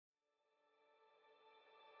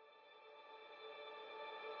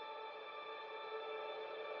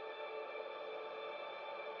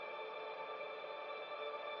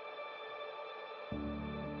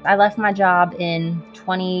I left my job in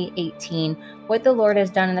 2018. What the Lord has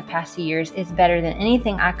done in the past few years is better than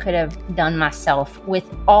anything I could have done myself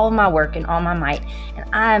with all my work and all my might. And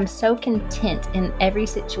I am so content in every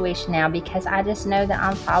situation now because I just know that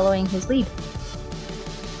I'm following His lead.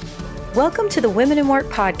 Welcome to the Women in Work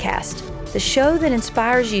podcast, the show that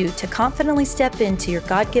inspires you to confidently step into your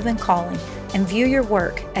God-given calling and view your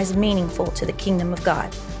work as meaningful to the kingdom of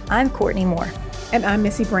God. I'm Courtney Moore. And I'm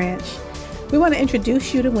Missy Branch. We want to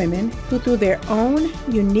introduce you to women who, through their own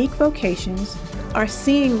unique vocations, are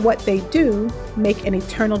seeing what they do make an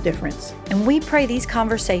eternal difference. And we pray these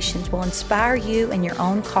conversations will inspire you in your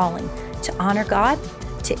own calling to honor God,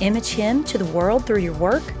 to image Him to the world through your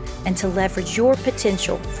work, and to leverage your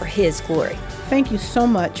potential for His glory. Thank you so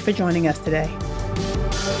much for joining us today.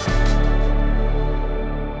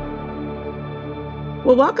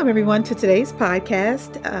 Well, welcome everyone to today's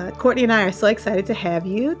podcast. Courtney and I are so excited to have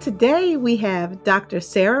you. Today we have Dr.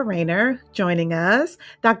 Sarah Raynor joining us.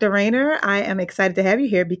 Dr. Raynor, I am excited to have you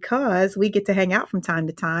here because we get to hang out from time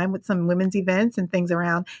to time with some women's events and things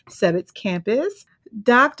around Sebit's campus.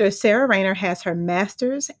 Dr. Sarah Raynor has her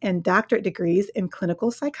master's and doctorate degrees in clinical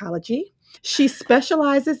psychology. She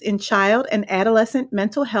specializes in child and adolescent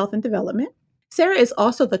mental health and development. Sarah is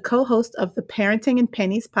also the co-host of the Parenting and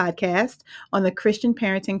Pennies podcast on the Christian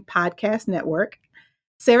Parenting Podcast Network.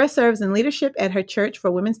 Sarah serves in leadership at her church for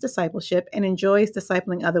women's discipleship and enjoys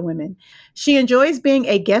discipling other women. She enjoys being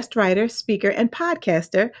a guest writer, speaker, and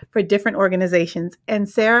podcaster for different organizations. And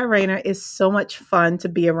Sarah Raynor is so much fun to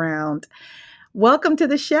be around. Welcome to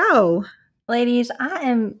the show. Ladies, I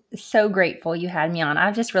am so grateful you had me on.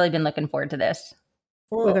 I've just really been looking forward to this.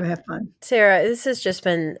 We're going to have fun. Sarah, this has just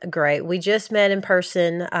been great. We just met in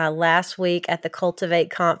person last week at the Cultivate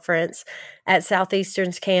Conference at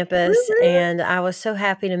Southeastern's campus, and I was so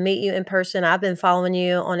happy to meet you in person. I've been following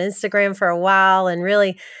you on Instagram for a while and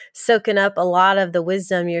really soaking up a lot of the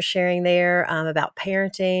wisdom you're sharing there about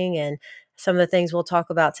parenting and some of the things we'll talk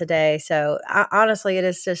about today. So honestly, it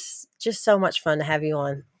is just so much fun to have you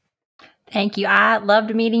on. Thank you. I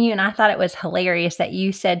loved meeting you, and I thought it was hilarious that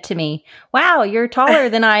you said to me, wow, you're taller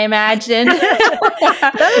than I imagined.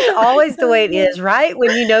 That is always the way it is, right?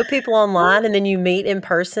 When you know people online and then you meet in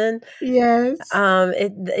person. Yes.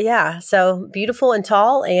 So beautiful and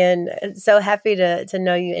tall, and so happy to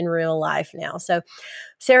know you in real life now. So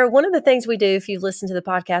Sarah, one of the things we do, if you've listened to the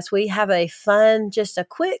podcast, we have a fun, just a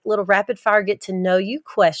quick little rapid fire get to know you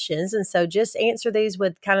questions. And so just answer these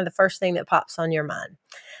with kind of the first thing that pops on your mind.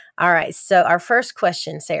 All right. So our first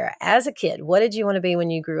question, Sarah, as a kid, what did you want to be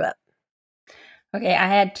when you grew up? Okay. I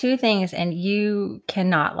had two things and you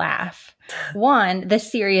cannot laugh. One, the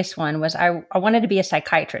serious one was I wanted to be a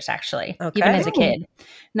psychiatrist, actually, even as a kid.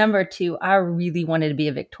 Number two, I really wanted to be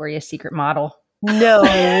a Victoria's Secret model. No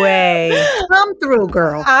way. Come through,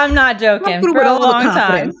 girl. I'm not joking. For a long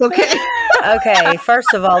time. Okay. Okay.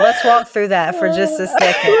 First of all, let's walk through that for just a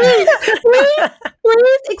second.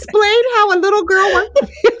 Please explain how a little girl wants to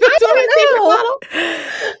be a Victoria's Secret model.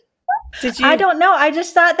 Did you? I don't know. I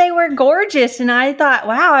just thought they were gorgeous. And I thought,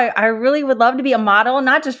 wow, I really would love to be a model,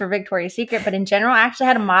 not just for Victoria's Secret, but in general. I actually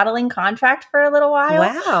had a modeling contract for a little while.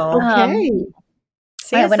 Wow. Okay.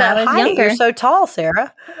 See, when I was younger. You're so tall,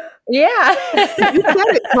 Sarah. Yeah. You said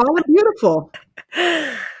it, tall and beautiful.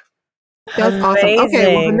 That's awesome.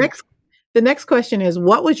 Okay, well, the next question is,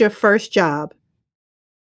 what was your first job?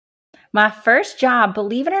 My first job,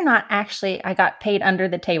 believe it or not, actually, I got paid under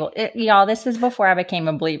the table. Y'all, this is before I became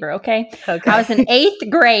a believer, okay? I was in 8th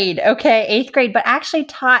grade, but actually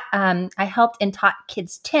taught, I helped and taught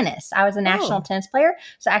kids tennis. I was a national tennis player,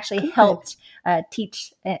 so I actually helped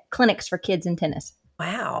teach clinics for kids in tennis.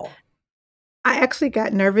 Wow. I actually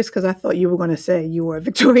got nervous because I thought you were going to say you were a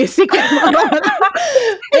Victoria's Secret model.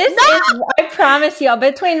 I promise y'all,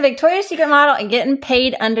 between Victoria's Secret model and getting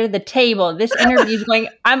paid under the table, this interview is going,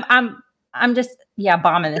 I'm just,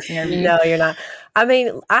 bombing this interview. No, you're not. I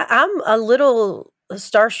mean, I'm a little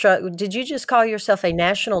starstruck. Did you just call yourself a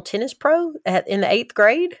national tennis pro in the 8th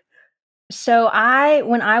grade? So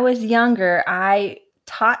when I was younger, I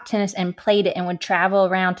taught tennis and played it and would travel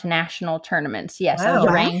around to national tournaments. Yes, I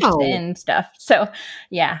was ranked and stuff. So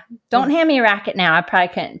don't hand me a racket now. I probably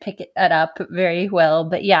couldn't pick it up very well,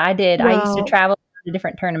 but I did. I used to travel to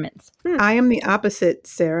different tournaments. I am the opposite,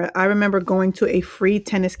 Sarah. I remember going to a free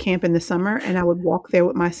tennis camp in the summer and I would walk there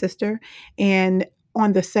with my sister, and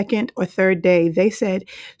on the second or third day, they said,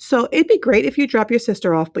 so it'd be great if you drop your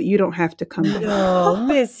sister off, but you don't have to come. Oh,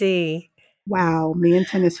 Missy. Wow, me and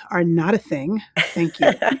tennis are not a thing. Thank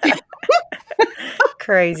you.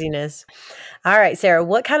 Craziness. All right, Sarah,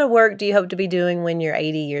 what kind of work do you hope to be doing when you're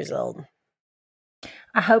 80 years old?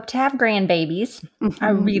 I hope to have grandbabies. I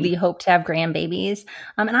really hope to have grandbabies.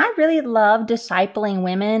 And I really love discipling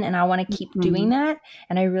women, and I want to keep doing that.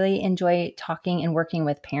 And I really enjoy talking and working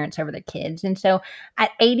with parents over their kids. And so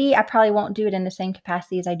at 80, I probably won't do it in the same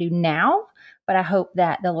capacity as I do now, but I hope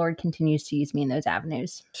that the Lord continues to use me in those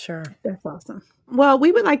avenues. Sure. That's awesome. Well,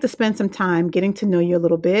 we would like to spend some time getting to know you a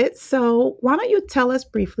little bit. So why don't you tell us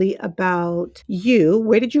briefly about you?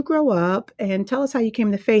 Where did you grow up? And tell us how you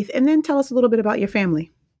came to faith. And then tell us a little bit about your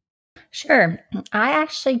family. Sure. I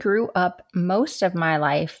actually grew up most of my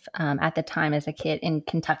life at the time as a kid in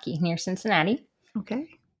Kentucky, near Cincinnati. Okay.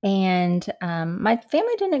 And my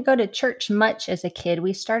family didn't go to church much as a kid.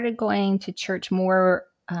 We started going to church more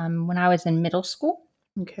when I was in middle school.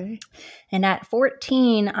 Okay. And at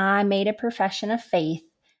 14, I made a profession of faith,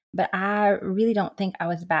 but I really don't think I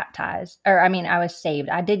was baptized. I was saved.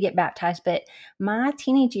 I did get baptized, but my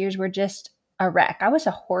teenage years were just a wreck. I was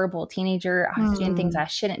a horrible teenager. I was doing things I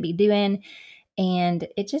shouldn't be doing, and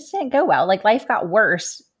it just didn't go well. Like, life got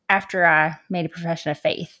worse after I made a profession of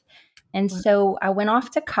faith. And so I went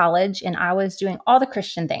off to college, and I was doing all the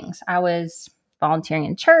Christian things. I was volunteering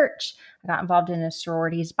in church. I got involved in a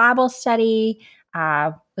sororities Bible study.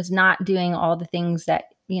 I was not doing all the things that,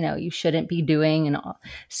 you shouldn't be doing and all.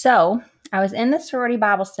 So I was in the sorority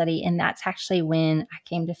Bible study, and that's actually when I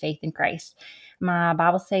came to faith in Christ. My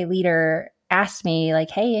Bible study leader asked me, like,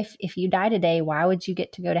 hey, if you die today, why would you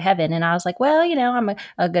get to go to heaven? And I was like, well, I'm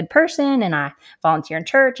a good person and I volunteer in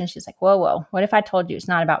church. And she's like, whoa, what if I told you it's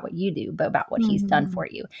not about what you do, but about what he's done for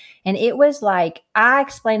you? And it was like, I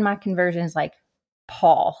explained my conversions like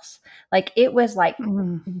Paul's. Like, it was like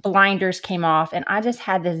blinders came off, and I just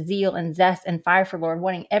had this zeal and zest and fire for Lord,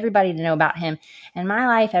 wanting everybody to know about him. And my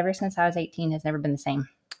life ever since I was 18 has never been the same.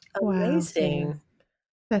 Amazing. Wow.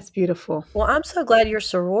 That's beautiful. Well, I'm so glad your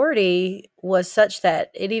sorority was such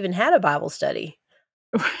that it even had a Bible study.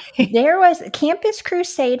 There was Campus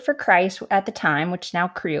Crusade for Christ at the time, which now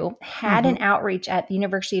Cru, had an outreach at the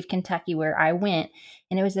University of Kentucky where I went.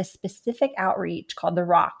 And it was a specific outreach called The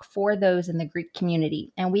Rock for those in the Greek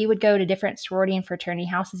community. And we would go to different sorority and fraternity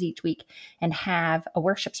houses each week and have a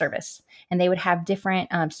worship service. And they would have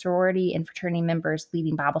different sorority and fraternity members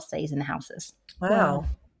leading Bible studies in the houses. Wow.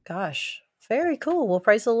 Gosh. Very cool. Well,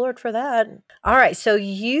 praise the Lord for that. All right. So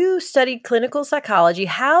you studied clinical psychology.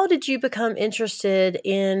 How did you become interested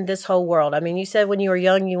in this whole world? I mean, you said when you were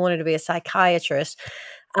young, you wanted to be a psychiatrist.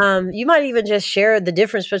 You might even just share the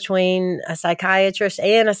difference between a psychiatrist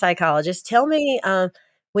and a psychologist. Tell me,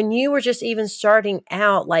 when you were just even starting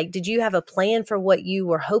out, like, did you have a plan for what you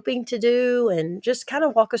were hoping to do? And just kind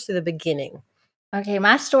of walk us through the beginning. Okay.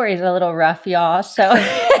 My story is a little rough, y'all. So no,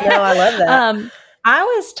 I love that. I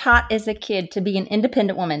was taught as a kid to be an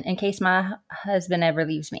independent woman in case my husband ever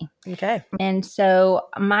leaves me. Okay. And so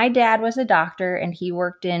my dad was a doctor, and he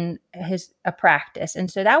worked in a practice.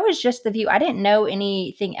 And so that was just the view. I didn't know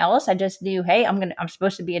anything else. I just knew, hey, I'm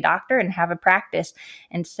supposed to be a doctor and have a practice.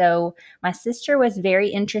 And so my sister was very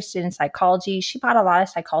interested in psychology. She bought a lot of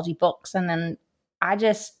psychology books. And then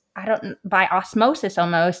by osmosis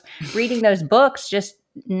almost, reading those books, just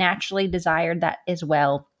naturally desired that as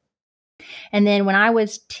well. And then when I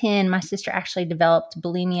was 10, my sister actually developed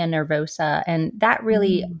bulimia nervosa. And that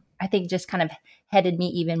really, I think, just kind of headed me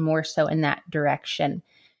even more so in that direction.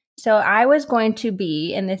 So I was going to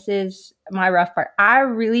be, and this is my rough part, I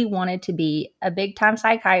really wanted to be a big time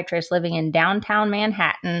psychiatrist living in downtown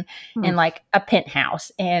Manhattan in like a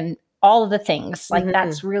penthouse and all of the things. Like,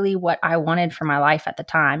 that's really what I wanted for my life at the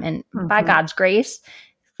time. And by God's grace,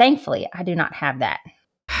 thankfully, I do not have that.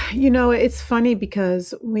 It's funny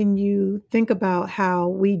because when you think about how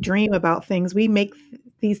we dream about things, we make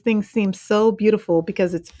these things seem so beautiful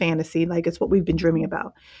because it's fantasy, like it's what we've been dreaming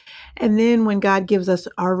about. And then when God gives us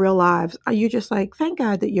our real lives, you're just like, thank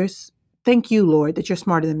you, Lord, that you're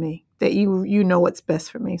smarter than me, that you know what's best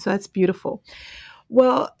for me. So that's beautiful.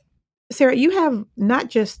 Well, Sarah, you have not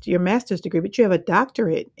just your master's degree, but you have a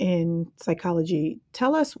doctorate in psychology.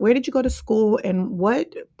 Tell us, where did you go to school and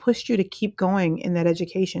what pushed you to keep going in that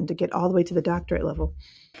education to get all the way to the doctorate level?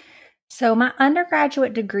 So my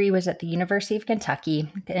undergraduate degree was at the University of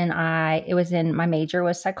Kentucky, and my major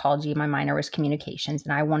was psychology, my minor was communications,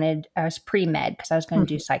 and I was pre-med because I was going to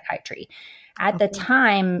do psychiatry. At the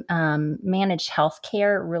time, managed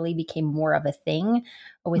healthcare really became more of a thing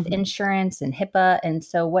with insurance and HIPAA. And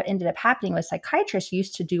so what ended up happening was psychiatrists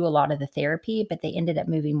used to do a lot of the therapy, but they ended up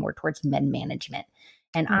moving more towards med management.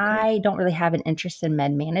 And I don't really have an interest in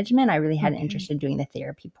med management. I really had an interest in doing the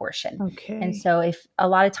therapy portion. And so if a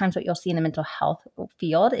lot of times what you'll see in the mental health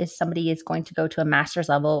field is somebody is going to go to a master's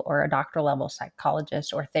level or a doctoral level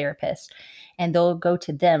psychologist or therapist. and they'll go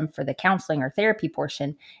to them for the counseling or therapy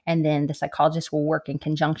portion. And then the psychologist will work in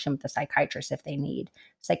conjunction with the psychiatrist if they need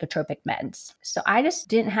psychotropic meds. So I just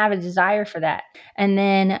didn't have a desire for that. And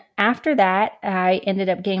then after that, I ended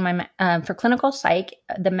up getting my, for clinical psych,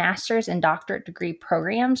 the master's and doctorate degree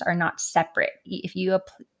programs are not separate. If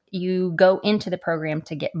you go into the program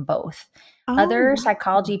to get both. Other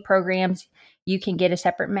psychology programs, you can get a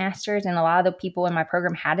separate master's, and a lot of the people in my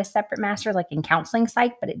program had a separate master's, like in counseling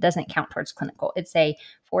psych, but it doesn't count towards clinical. It's a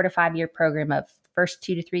 4 to 5 year program of first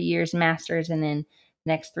 2 to 3 years master's, and then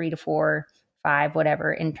next 3 to 4, 5,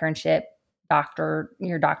 whatever, internship,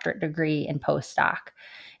 your doctorate degree, and postdoc.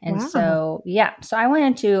 And so I went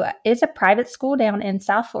into, it's a private school down in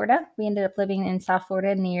South Florida. We ended up living in South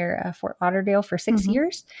Florida near Fort Lauderdale for 6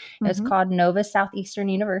 years. It was called Nova Southeastern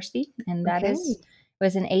University. And that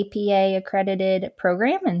was an APA accredited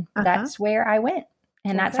program. And that's where I went.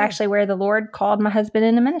 And that's actually where the Lord called my husband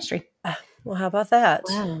into ministry. Well, how about that?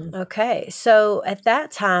 Wow. Okay. So at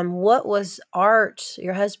that time, what was Art,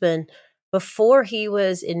 your husband, before he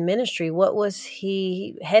was in ministry, what was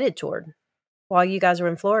he headed toward while you guys were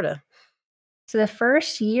in Florida? So the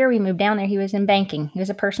first year we moved down there, he was in banking. He was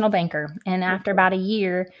a personal banker. And after about a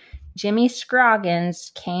year, Jimmy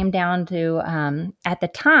Scroggins came down to, at the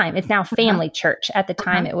time, it's now Family Church. At the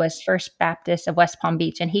time, it was First Baptist of West Palm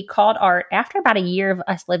Beach. And he called Art after about a year of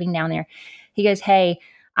us living down there. He goes, "Hey,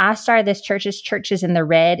 I started this church. This church is in the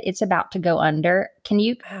red. It's about to go under.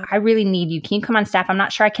 I really need you. Can you come on staff? I'm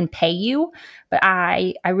not sure I can pay you, but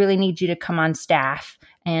I really need you to come on staff.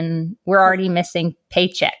 And we're already missing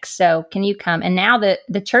paychecks. So can you come?" And now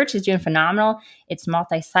the church is doing phenomenal. It's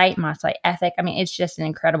multi-site, multi-ethnic. I mean, it's just an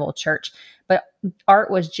incredible church. But Art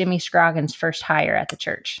was Jimmy Scroggins' first hire at the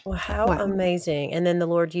church. Well, how amazing. And then the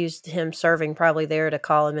Lord used him serving probably there to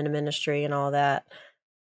call him into ministry and all that.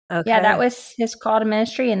 Okay. Yeah, that was his call to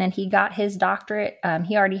ministry. And then he got his doctorate.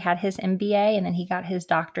 He already had his MBA, and then he got his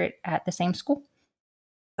doctorate at the same school.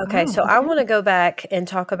 Okay, so I want to go back and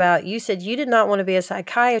talk about, you said you did not want to be a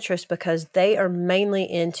psychiatrist because they are mainly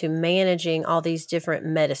into managing all these different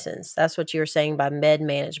medicines. That's what you were saying by med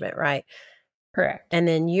management, right? Correct. And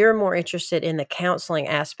then you're more interested in the counseling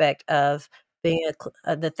aspect of being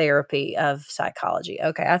the therapy of psychology.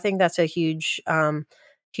 Okay, I think that's a huge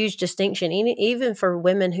distinction, even for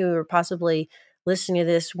women who are possibly listening to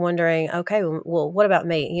this wondering, okay, well, what about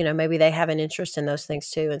me? Maybe they have an interest in those things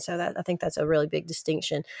too. And so I think that's a really big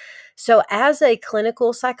distinction. So as a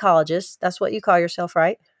clinical psychologist, that's what you call yourself,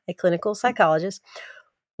 right? A clinical psychologist.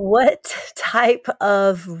 What type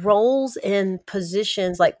of roles and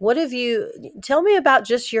positions, tell me about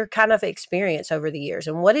just your kind of experience over the years,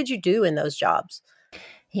 and what did you do in those jobs?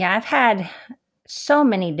 Yeah, I've had so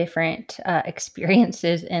many different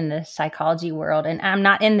experiences in the psychology world, and I'm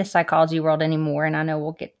not in the psychology world anymore. And I know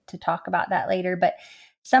we'll get to talk about that later, but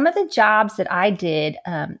some of the jobs that I did,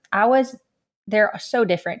 they're so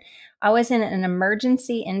different. I was in an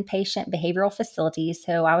emergency inpatient behavioral facility.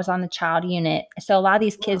 So I was on the child unit. So a lot of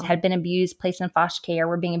these kids had been abused, placed in foster care,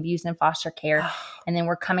 were being abused in foster care, and then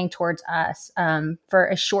were coming towards us for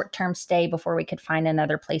a short-term stay before we could find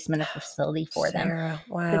another placement or facility for them.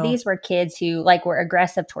 Wow. So these were kids who were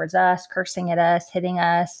aggressive towards us, cursing at us, hitting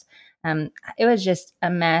us. It was just a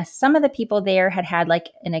mess. Some of the people there had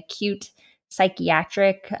an acute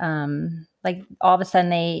psychiatric, all of a sudden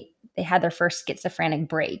they had their first schizophrenic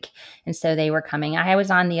break. And so they were coming. I was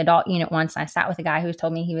on the adult unit once, and I sat with a guy who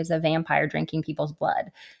told me he was a vampire drinking people's blood.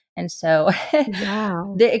 And so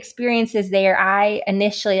the experiences there,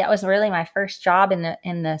 that was really my first job in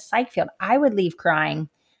the psych field. I would leave crying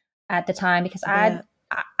at the time because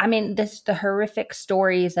the horrific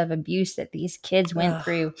stories of abuse that these kids went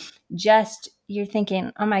through, you're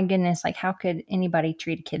thinking, oh my goodness, how could anybody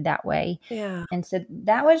treat a kid that way? Yeah. And so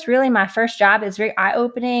that was really my first job. It was very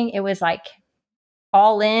eye-opening. It was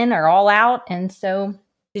all in or all out. And so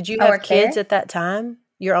did you have kids at that time?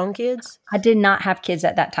 Your own kids? I did not have kids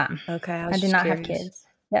at that time. Okay. I did not have kids.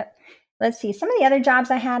 Yep. Let's see. Some of the other jobs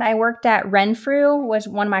I had, I worked at Renfrew, was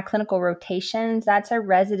one of my clinical rotations. That's a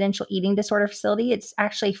residential eating disorder facility. It's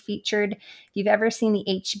actually featured, if you've ever seen the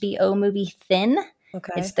HBO movie Thin,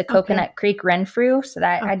 it's the Coconut Creek Renfrew. So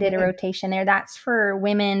I did a rotation there. That's for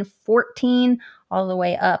women 14 all the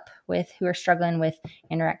way up who are struggling with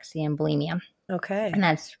anorexia and bulimia. Okay. And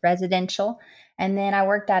that's residential. And then I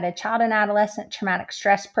worked at a child and adolescent traumatic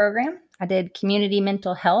stress program. I did community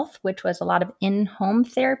mental health, which was a lot of in-home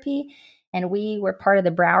therapy. And we were part of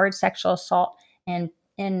the Broward Sexual Assault and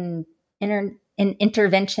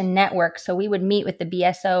Intervention Network. So we would meet with the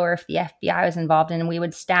BSO, or if the FBI was involved, and we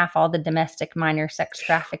would staff all the domestic minor sex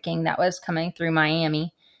trafficking that was coming through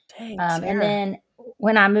Miami. Dang, and then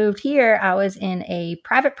when I moved here, I was in a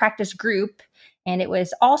private practice group, and it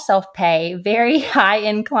was all self-pay, very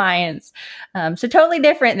high-end clients. So totally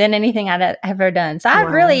different than anything I'd ever done. So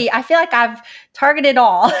I feel like I've targeted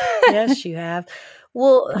all. Yes, you have.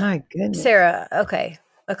 Well, My goodness. Sarah, okay,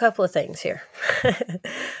 a couple of things here.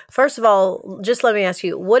 First of all, just let me ask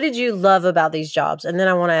you, what did you love about these jobs? And then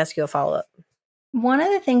I want to ask you a follow-up. One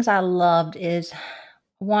of the things I loved is,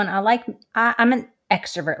 one, I'm an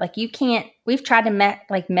extrovert. Like, we've tried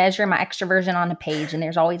to measure my extroversion on a page, and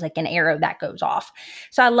there's always like an arrow that goes off.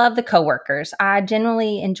 So I love the coworkers. I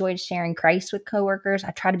generally enjoyed sharing Christ with coworkers.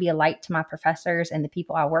 I try to be a light to my professors and the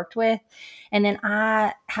people I worked with. And then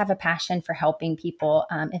I have a passion for helping people.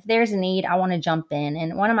 If there's a need, I want to jump in.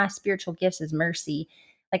 And one of my spiritual gifts is mercy.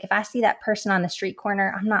 Like, if I see that person on the street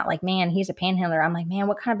corner, I'm not like, man, he's a panhandler. I'm like, man,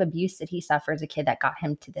 what kind of abuse did he suffer as a kid that got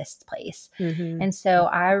him to this place? Mm-hmm. And so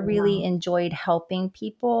I really enjoyed helping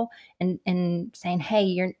people and saying, hey,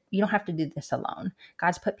 you don't have to do this alone.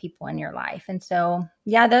 God's put people in your life. And so,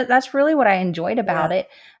 yeah, that's really what I enjoyed about it.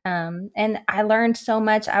 And I learned so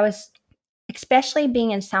much. Especially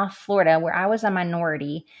being in South Florida, where I was a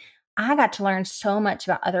minority, I got to learn so much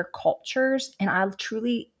about other cultures, and I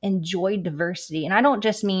truly enjoyed diversity. And I don't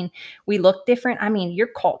just mean we look different. I mean, your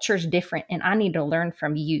culture is different, and I need to learn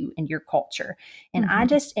from you and your culture. And I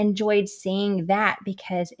just enjoyed seeing that,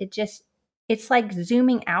 because it's like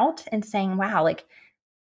zooming out and saying, wow, like,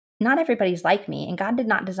 not everybody's like me, and God did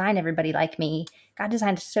not design everybody like me. God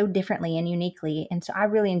designed us so differently and uniquely. And so I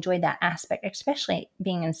really enjoyed that aspect, especially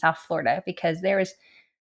being in South Florida, because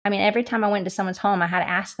every time I went to someone's home, I had to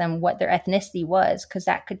ask them what their ethnicity was, because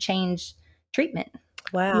that could change treatment.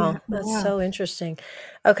 Wow, that's so interesting.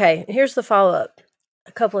 Okay, here's the follow-up.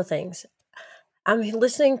 A couple of things. I'm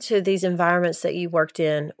listening to these environments that you worked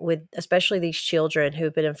in with, especially these children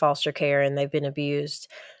who've been in foster care and they've been abused.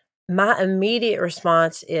 My immediate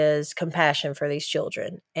response is compassion for these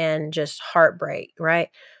children and just heartbreak, right?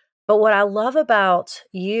 But what I love about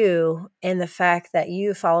you and the fact that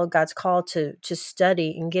you followed God's call to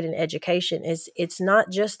study and get an education is, it's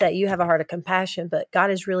not just that you have a heart of compassion, but God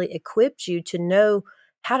has really equipped you to know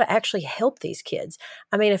how to actually help these kids.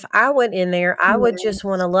 I mean, if I went in there, I would just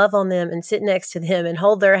want to love on them and sit next to them and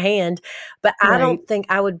hold their hand, but I don't think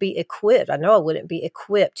I would be equipped. I know I wouldn't be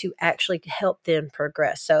equipped to actually help them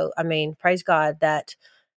progress. So, I mean, praise God that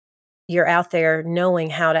you're out there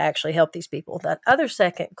knowing how to actually help these people. That other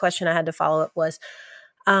second question I had to follow up was,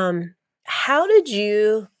 how did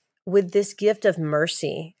you, with this gift of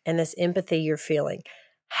mercy and this empathy you're feeling,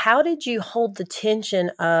 how did you hold the tension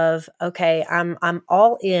of, okay, I'm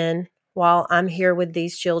all in while I'm here with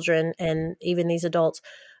these children and even these adults,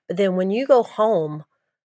 but then when you go home,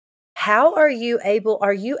 how are you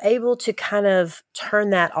able to kind of turn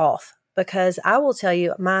that off? Because I will tell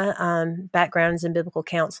you, my background is in biblical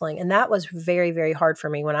counseling, and that was very, very hard for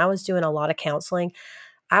me. When I was doing a lot of counseling,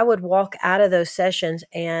 I would walk out of those sessions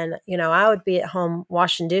and, I would be at home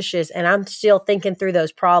washing dishes, and I'm still thinking through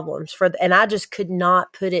those problems and I just could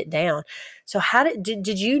not put it down. So how did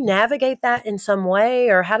you navigate that in some way,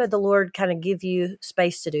 or how did the Lord kind of give you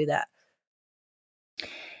space to do that?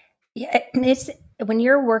 Yeah, it's when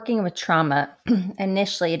you're working with trauma,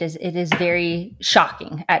 initially it is very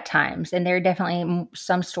shocking at times, and there are definitely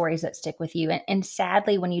some stories that stick with you. And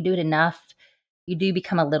sadly, when you do it enough, you do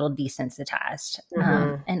become a little desensitized.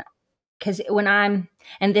 And because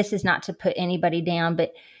and this is not to put anybody down,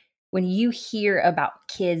 but when you hear about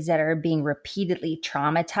kids that are being repeatedly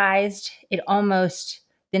traumatized,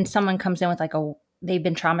 then someone comes in with they've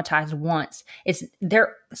been traumatized once. It's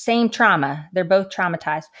their same trauma. They're both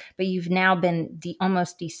traumatized, but you've now been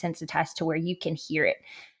almost desensitized to where you can hear it.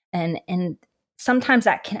 And sometimes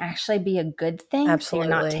that can actually be a good thing. Absolutely.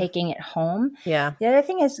 So you're not taking it home. Yeah. The other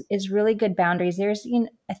thing is really good boundaries. There's,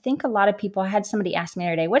 I think a lot of people, I had somebody ask me the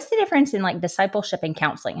other day, what's the difference in discipleship and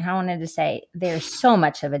counseling? And I wanted to say, there's so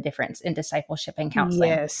much of a difference in discipleship and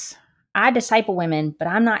counseling. Yes. I disciple women, but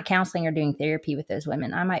I'm not counseling or doing therapy with those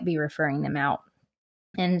women. I might be referring them out.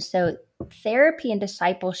 And so therapy and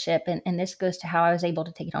discipleship, and this goes to how I was able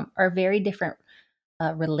to take it home, are very different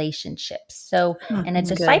relationships. So in a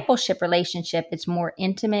discipleship relationship, it's more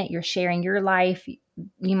intimate. You're sharing your life.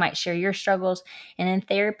 You might share your struggles. And in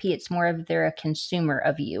therapy, it's more of they're a consumer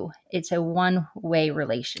of you. It's a one-way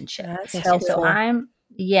relationship. That's helpful. So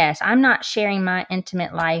I'm not sharing my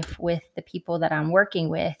intimate life with the people that I'm working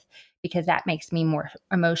with, because that makes me more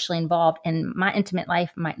emotionally involved, and my intimate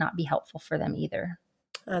life might not be helpful for them either.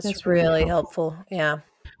 That's really helpful. Yeah.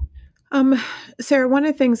 Sarah, one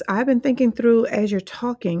of the things I've been thinking through as you're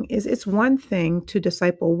talking is, it's one thing to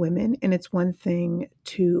disciple women, and it's one thing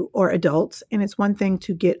or adults, and it's one thing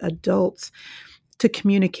to get adults to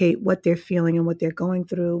communicate what they're feeling and what they're going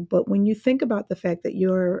through. But when you think about the fact that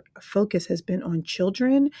your focus has been on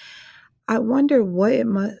children, I wonder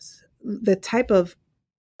the type of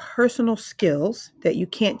personal skills that you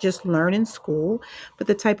can't just learn in school, but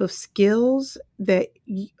the type of skills that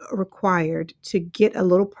are required to get a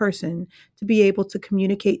little person to be able to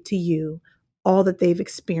communicate to you all that they've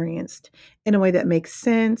experienced in a way that makes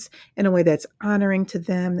sense, in a way that's honoring to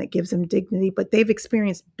them, that gives them dignity. But they've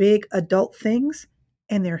experienced big adult things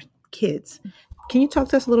and they're kids. Can you talk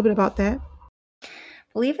to us a little bit about that?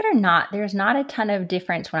 Believe it or not, there's not a ton of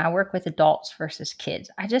difference when I work with adults versus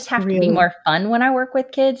kids. I just have to be Really? more fun when I work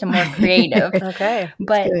with kids and more creative. Okay.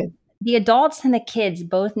 But good. the adults and the kids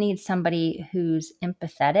both need somebody who's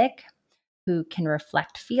empathetic, who can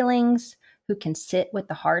reflect feelings, who can sit with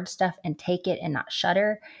the hard stuff and take it and not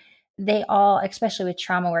shudder. They all, especially with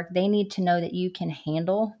trauma work, they need to know that you can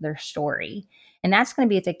handle their story. And that's going to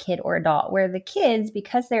be as a kid or adult, where the kids,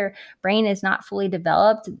 because their brain is not fully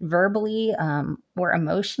developed verbally or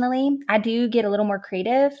emotionally, I do get a little more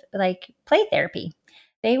creative, like play therapy.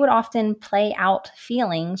 They would often play out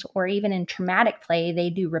feelings, or even in traumatic play, they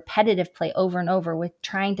do repetitive play over and over with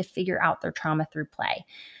trying to figure out their trauma through play.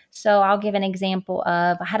 So I'll give an example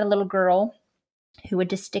of I had a little girl who would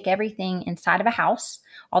just stick everything inside of a house,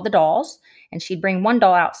 all the dolls, and she'd bring one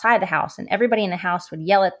doll outside the house, and everybody in the house would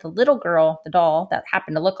yell at the little girl, the doll that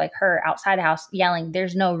happened to look like her outside the house, yelling,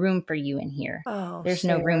 "There's no room for you in here. Oh, There's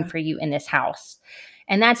no room Sarah. for you in this house."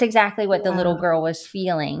 And that's exactly what the little Wow. girl was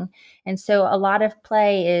feeling. And so a lot of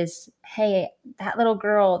play is, hey, that little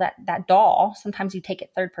girl, that doll, sometimes you take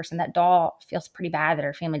it third person, that doll feels pretty bad that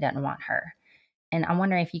her family doesn't want her. And I'm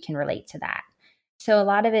wondering if you can relate to that. So a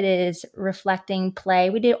lot of it is reflecting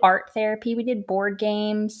play. We did art therapy. We did board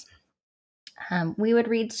games. We would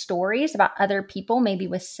read stories about other people, maybe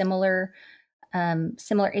with similar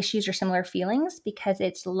issues or similar feelings, because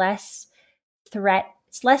it's less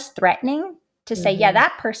threatening to say, yeah,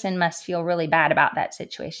 that person must feel really bad about that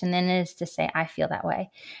situation than it is to say, I feel that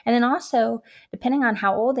way. And then also, depending on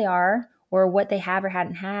how old they are or what they have or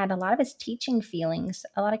hadn't had, a lot of it's teaching feelings.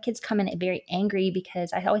 A lot of kids come in very angry,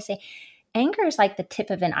 because I always say anger is like the tip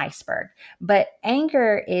of an iceberg, but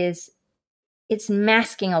anger it's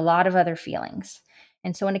masking a lot of other feelings.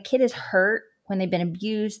 And so when a kid is hurt, when they've been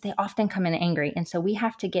abused, they often come in angry. And so we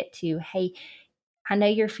have to get to, hey, I know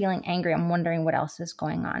you're feeling angry. I'm wondering what else is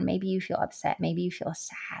going on. Maybe you feel upset. Maybe you feel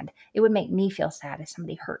sad. It would make me feel sad if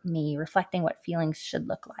somebody hurt me, reflecting what feelings should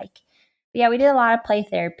look like. But yeah, we did a lot of play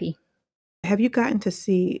therapy. Have you gotten to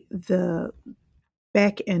see the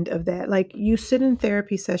back end of that? Like, you sit in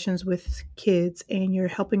therapy sessions with kids and you're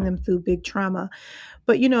helping them through big trauma.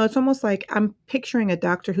 But, it's almost like I'm picturing a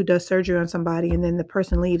doctor who does surgery on somebody and then the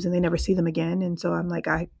person leaves and they never see them again. And so I'm like,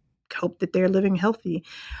 I hope that they're living healthy.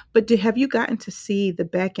 But have you gotten to see the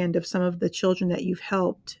back end of some of the children that you've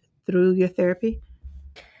helped through your therapy?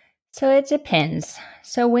 So it depends.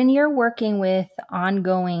 So when you're working with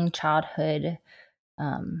ongoing childhood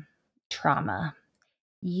trauma,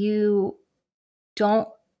 you don't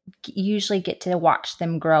usually get to watch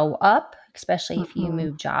them grow up, especially if you Mhm.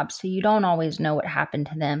 move jobs. So you don't always know what happened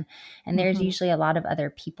to them. And there's Mhm. usually a lot of other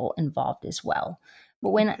people involved as well. But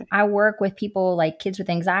when Okay. I work with people like kids with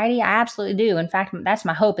anxiety, I absolutely do. In fact, that's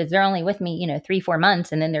my hope, is they're only with me, 3-4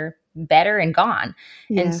 months, and then they're better and gone.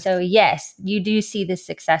 And Yes. so, yes, you do see the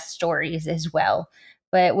success stories as well.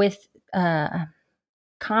 But with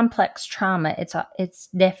complex trauma, it's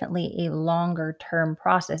definitely a longer term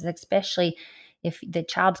process, especially if the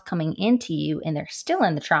child's coming into you and they're still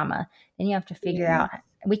in the trauma. Then you have to figure Yeah. out,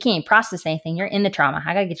 we can't process anything. You're in the trauma.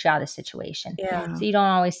 I got to get you out of this situation. Yeah. Wow. So you don't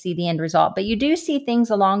always see the end result, but you do see things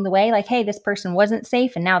along the way, like, hey, this person wasn't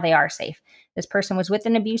safe and now they are safe. This person was with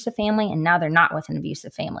an abusive family and now they're not with an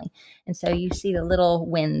abusive family. And so you see the little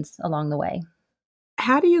wins along the way.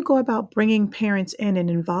 How do you go about bringing parents in and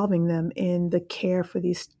involving them in the care for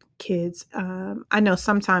these kids? I know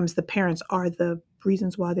sometimes the parents are the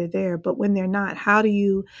reasons why they're there, but when they're not, how do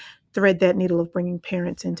you thread that needle of bringing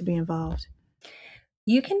parents in to be involved?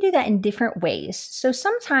 You can do that in different ways. So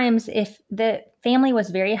sometimes if the family was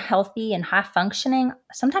very healthy and high functioning,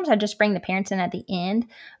 sometimes I just bring the parents in at the end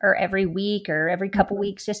or every week or every couple Mhm.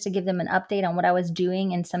 weeks, just to give them an update on what I was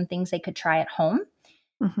doing and some things they could try at home.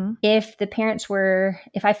 Mhm. If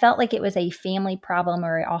I felt like it was a family problem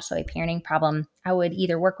or also a parenting problem, I would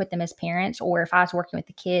either work with them as parents, or if I was working with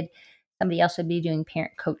the kid, somebody else would be doing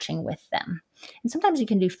parent coaching with them. And sometimes you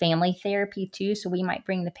can do family therapy too. So we might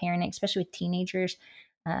bring the parent, especially with teenagers.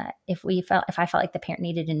 If I felt like the parent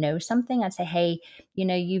needed to know something, I'd say, hey,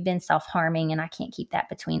 you've been self-harming and I can't keep that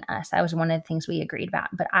between us. That was one of the things we agreed about,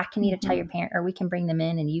 but I can either tell your parent or we can bring them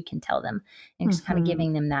in and you can tell them, and just kind of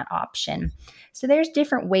giving them that option. So there's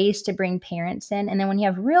different ways to bring parents in. And then when you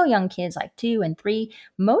have real young kids like 2 and 3,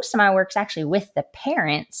 most of my work's actually with the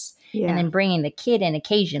parents and then bringing the kid in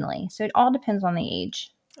occasionally. So it all depends on the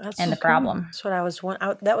age. And the problem. That's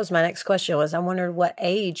what that was my next question. I wondered what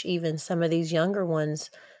age even some of these younger ones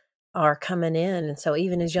are coming in, and so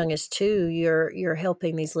even as young as 2, you're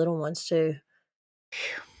helping these little ones too.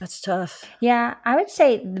 That's tough. Yeah, I would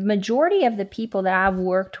say the majority of the people that I've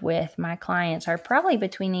worked with, my clients, are probably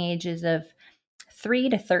between the ages of 3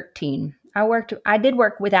 to 13. I did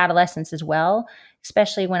work with adolescents as well,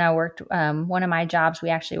 especially when I worked, one of my jobs, we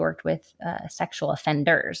actually worked with sexual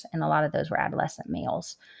offenders, and a lot of those were adolescent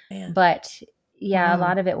males. Man. But yeah, a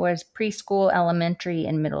lot of it was preschool, elementary,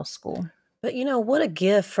 and middle school. But what a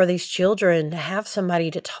gift for these children to have somebody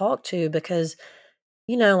to talk to, because,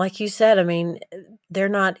 like you said, I mean, they're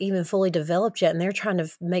not even fully developed yet, and they're trying to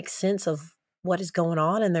make sense of what is going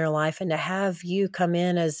on in their life, and to have you come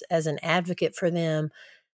in as an advocate for them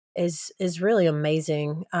is really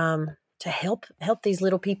amazing, to help these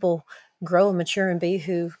little people grow and mature and be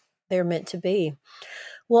who they're meant to be.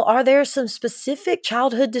 Well, are there some specific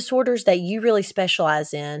childhood disorders that you really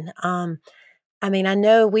specialize in? I mean, I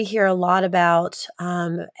know we hear a lot about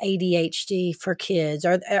ADHD for kids.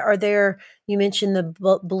 Are there, you mentioned the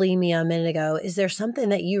bulimia a minute ago. Is there something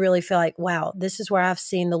that you really feel like, wow, this is where I've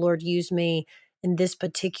seen the Lord use me in this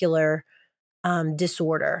particular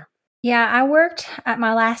disorder? Yeah, I worked at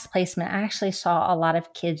my last placement. I actually saw a lot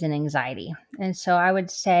of kids in anxiety. And so I would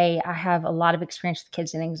say I have a lot of experience with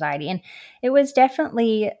kids in anxiety. And it was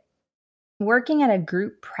definitely working at a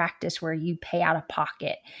group practice where you pay out of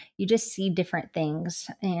pocket. You just see different things.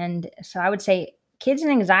 And so I would say kids in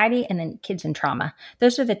anxiety and then kids in trauma.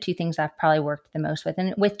 Those are the 2 things I've probably worked the most with.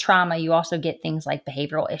 And with trauma, you also get things like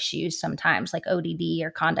behavioral issues sometimes, like ODD or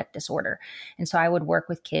conduct disorder. And so I would work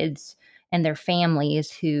with kids and their families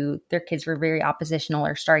who their kids were very oppositional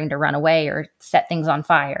or starting to run away or set things on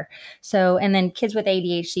fire. So, and then kids with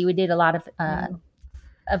ADHD, we did a lot of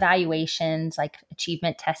evaluations like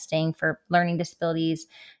achievement testing for learning disabilities,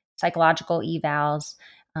 psychological evals.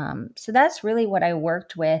 So that's really what I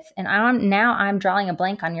worked with. And I'm drawing a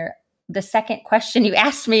blank on the second question you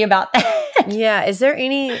asked me about that. Yeah. Is there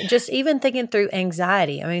any, just even thinking through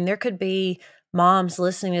anxiety? I mean, there could be moms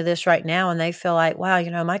listening to this right now and they feel like, wow,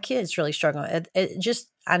 my kid's really struggling.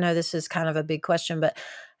 I know this is kind of a big question, but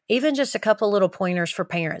even just a couple little pointers for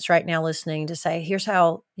parents right now listening to say, here's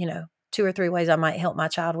how, 2 or 3 ways I might help my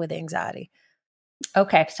child with anxiety.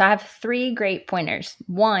 Okay, so I have 3 great pointers.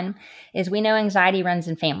 One is we know anxiety runs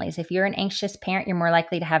in families. If you're an anxious parent, you're more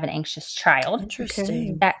likely to have an anxious child.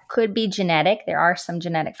 Interesting. That could be genetic. There are some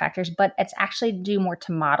genetic factors, but it's actually due more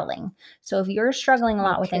to modeling. So if you're struggling a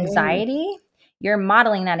lot with anxiety, you're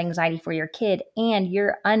modeling that anxiety for your kid, and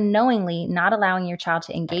you're unknowingly not allowing your child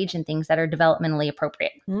to engage in things that are developmentally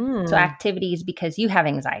appropriate. So activities because you have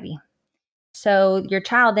anxiety. So your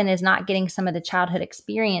child then is not getting some of the childhood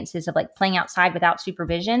experiences of like playing outside without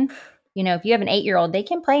supervision. If you have an 8-year-old, they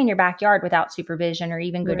can play in your backyard without supervision or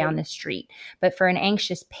even go down the street. But for an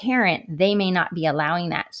anxious parent, they may not be allowing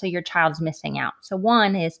that. So your child's missing out. So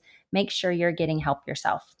one is make sure you're getting help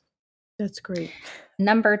yourself. That's great.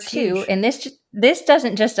 Number 2, and this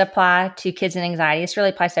doesn't just apply to kids and anxiety. This really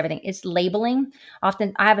applies to everything. It's labeling.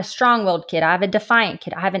 Often I have a strong-willed kid. I have a defiant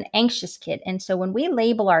kid. I have an anxious kid. And so when we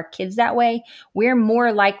label our kids that way, we're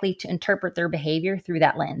more likely to interpret their behavior through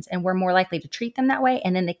that lens. And we're more likely to treat them that way.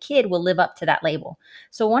 And then the kid will live up to that label.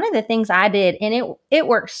 So one of the things I did, and it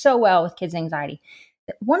worked so well with kids' anxiety,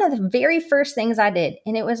 one of the very first things I did,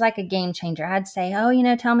 and it was like a game changer. I'd say,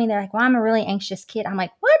 tell me. They're like, well, I'm a really anxious kid. I'm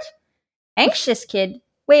like, what? Anxious kid?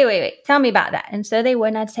 Wait. Tell me about that. And so they would,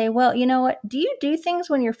 and I'd say, well, you know what? Do you do things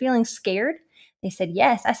when you're feeling scared? They said,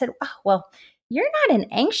 yes. I said, oh, well, you're not an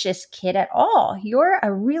anxious kid at all. You're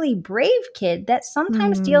a really brave kid that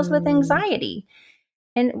sometimes deals with anxiety.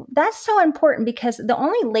 And that's so important because the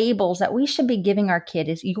only labels that we should be giving our kid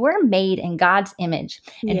is you're made in God's image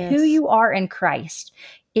and who you are in Christ.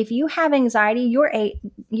 If you have anxiety, you're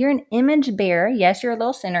an image bearer. Yes, you're a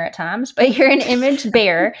little sinner at times, but you're an image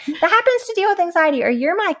bearer that happens to deal with anxiety. Or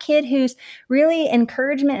you're my kid who's really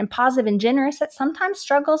encouragement and positive and generous that sometimes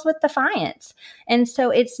struggles with defiance. And so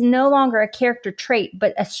it's no longer a character trait,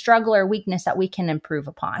 but a struggle or weakness that we can improve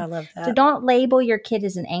upon. I love that. So don't label your kid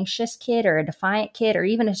as an anxious kid or a defiant kid or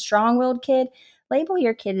even a strong-willed kid. Label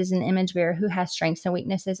your kid as an image bearer who has strengths and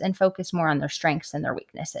weaknesses and focus more on their strengths and their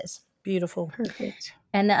weaknesses. Beautiful. Perfect.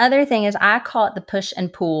 And the other thing is I call it the push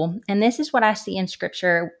and pull. And this is what I see in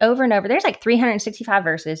scripture over and over. There's like 365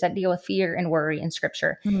 verses that deal with fear and worry in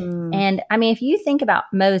scripture. And I mean, if you think about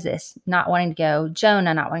Moses not wanting to go,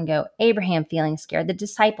 Jonah not wanting to go, Abraham feeling scared, the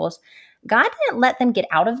disciples, God didn't let them get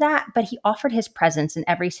out of that, but he offered his presence in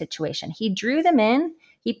every situation. He drew them in,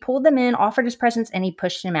 he pulled them in, offered his presence, and he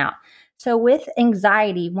pushed them out. So with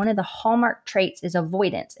anxiety, one of the hallmark traits is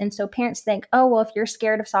avoidance. And so parents think, oh, well, if you're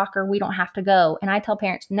scared of soccer, we don't have to go. And I tell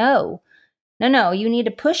parents, no, you need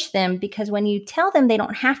to push them, because when you tell them they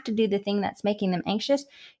don't have to do the thing that's making them anxious,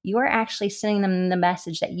 you are actually sending them the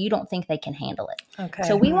message that you don't think they can handle it. Okay.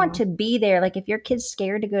 So we want to be there. Like if your kid's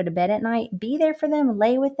scared to go to bed at night, be there for them,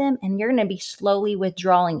 lay with them, and you're going to be slowly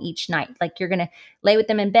withdrawing each night. Like you're going to lay with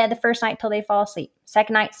them in bed the first night till they fall asleep.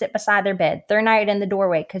 Second night, sit beside their bed. Third night in the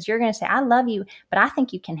doorway, because you're going to say, I love you, but I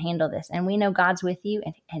think you can handle this. And we know God's with you,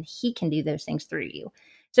 and he can do those things through you.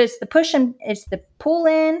 So it's the push and it's the pull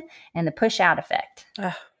in and the push out effect.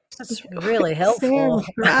 That's really helpful.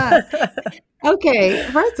 Okay,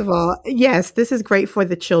 first of all, yes, this is great for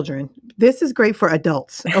the children. This is great for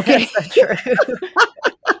adults. Okay. That's so true.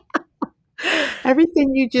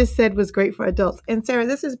 Everything you just said was great for adults. And Sarah,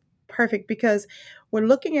 this is perfect because we're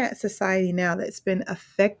looking at society now that's been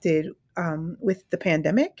affected with the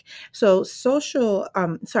pandemic. So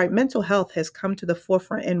mental health has come to the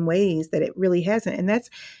forefront in ways that it really hasn't. And that's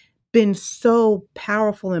been so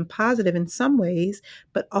powerful and positive in some ways,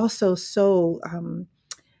 but also so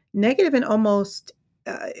negative and almost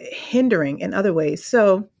hindering in other ways.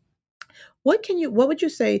 So what would you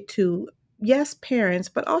say to, yes, parents,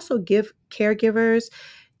 but also give caregivers,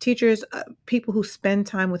 teachers, people who spend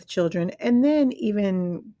time with children, and then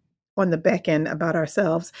even on the back end about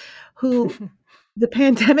ourselves, who the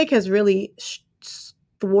pandemic has really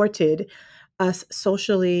thwarted us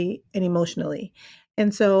socially and emotionally.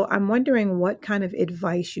 And so I'm wondering what kind of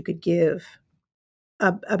advice you could give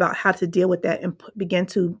about how to deal with that and begin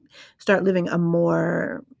to start living a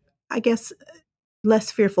more, I guess, less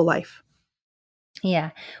fearful life.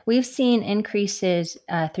 Yeah, we've seen increases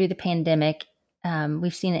through the pandemic.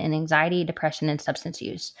 We've seen it in anxiety, depression, and substance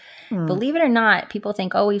use. Believe it or not, people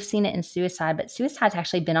think, oh, we've seen it in suicide, but suicide's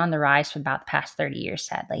actually been on the rise for about the past 30 years,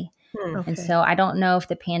 sadly. Okay. And so I don't know if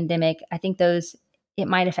the pandemic, I think it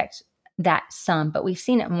might affect that some, but we've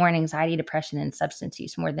seen it more in anxiety, depression, and substance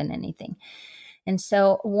use more than anything. And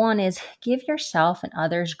so one is give yourself and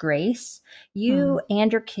others grace. You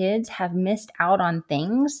and your kids have missed out on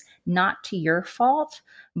things, not to your fault,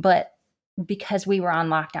 but because we were on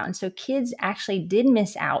lockdown. So kids actually did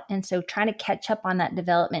miss out. And so trying to catch up on that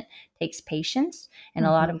development takes patience and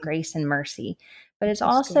a lot of grace and mercy. But it's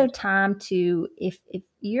also time to, if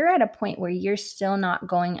you're at a point where you're still not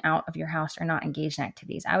going out of your house or not engaged in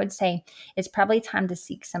activities, I would say it's probably time to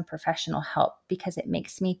seek some professional help, because it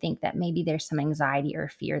makes me think that maybe there's some anxiety or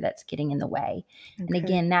fear that's getting in the way. Okay. And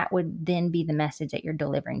again, that would then be the message that you're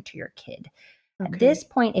delivering to your kid. Okay. At this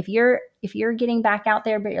point, if you're getting back out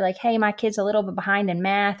there, but you're like, hey, my kid's a little bit behind in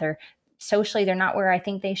math, or socially they're not where I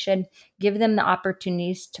think they should, give them the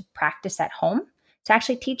opportunities to practice at home. To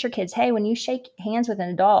actually teach your kids, hey, when you shake hands with an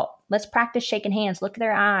adult, let's practice shaking hands. Look at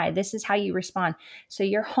their eye. This is how you respond. So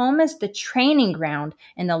your home is the training ground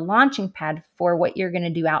and the launching pad for what you're going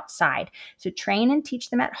to do outside. So train and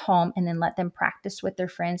teach them at home, and then let them practice with their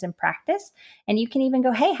friends and practice. And you can even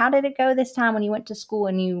go, hey, how did it go this time when you went to school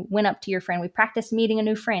and you went up to your friend? We practiced meeting a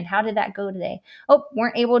new friend. How did that go today? Oh,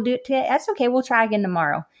 weren't able to do it today? That's okay. We'll try again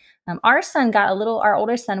tomorrow. Our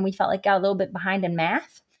oldest son, we felt like got a little bit behind in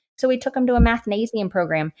math. So we took him to a mathnasium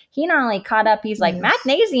program. He not only caught up, he's like,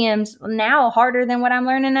 mathnasium's now harder than what I'm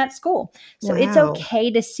learning at school. So it's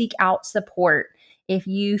okay to seek out support if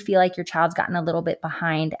you feel like your child's gotten a little bit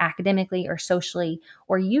behind academically or socially,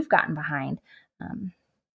 or you've gotten behind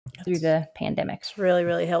through the pandemic. It's really,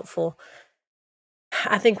 really helpful.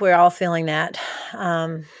 I think we're all feeling that.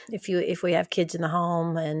 If we have kids in the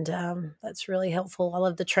home, and that's really helpful. I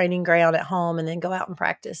love the training ground at home, and then go out and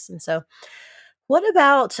practice. And so, what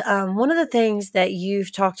about one of the things that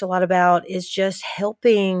you've talked a lot about is just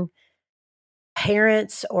helping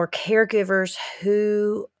parents or caregivers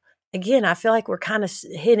who, again, I feel like we're kind of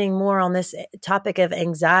hitting more on this topic of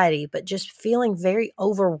anxiety, but just feeling very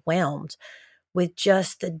overwhelmed with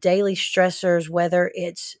just the daily stressors, whether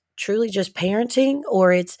it's truly just parenting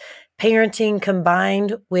or it's parenting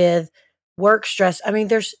combined with work stress. I mean,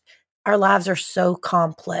 our lives are so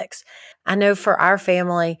complex. I know for our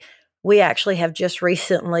family, we actually have just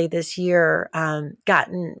recently this year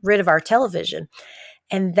gotten rid of our television.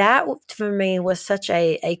 And that for me was such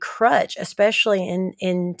a crutch, especially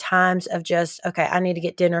in times of just, okay, I need to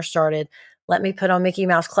get dinner started. let me put on Mickey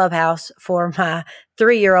Mouse Clubhouse for my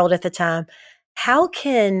 3-year-old at the time. How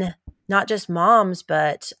can not just moms,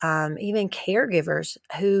 but even caregivers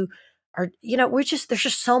who are, there's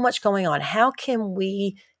just so much going on. How can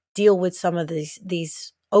we deal with some of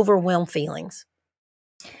these overwhelmed feelings?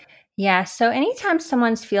 Yeah. So anytime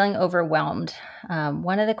someone's feeling overwhelmed,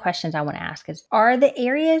 one of the questions I want to ask is, are the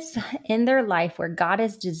areas in their life where God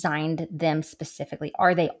has designed them specifically,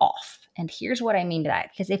 are they off? And here's what I mean by that.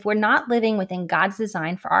 Because if we're not living within God's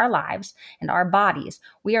design for our lives and our bodies,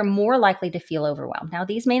 we are more likely to feel overwhelmed. Now,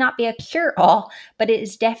 these may not be a cure-all, but it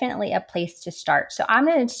is definitely a place to start. So I'm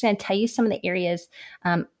just going to tell you some of the areas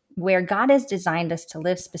where God has designed us to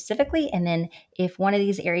live specifically. And then if one of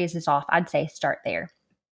these areas is off, I'd say start there.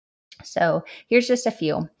 So here's just a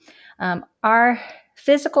few. Our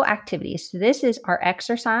physical activities. So this is our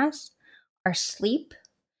exercise, our sleep,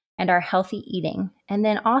 and our healthy eating. And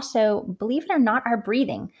then also, believe it or not, our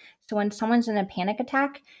breathing. So when someone's in a panic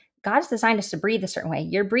attack, God's designed us to breathe a certain way.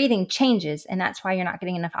 Your breathing changes, and that's why you're not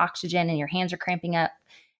getting enough oxygen and your hands are cramping up.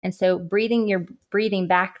 And so you're breathing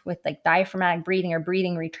back with like diaphragmatic breathing or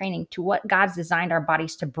breathing retraining to what God's designed our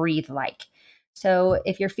bodies to breathe like. So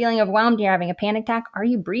if you're feeling overwhelmed, you're having a panic attack, are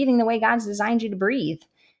you breathing the way God's designed you to breathe?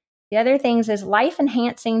 The other things is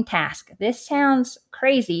life-enhancing task. This sounds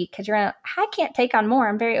crazy because I can't take on more.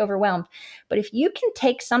 I'm very overwhelmed. But if you can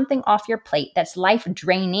take something off your plate that's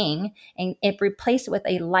life-draining and replace it with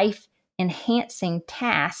a life-enhancing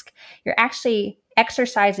task, you're actually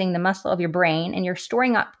exercising the muscle of your brain and you're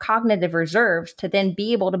storing up cognitive reserves to then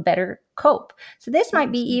be able to better cope. So this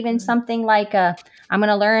might be even something like I'm going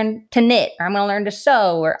to learn to knit, or I'm going to learn to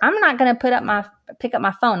sew, or I'm not going to pick up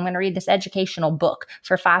my phone. I'm going to read this educational book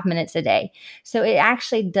for 5 minutes a day. So it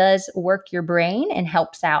actually does work your brain and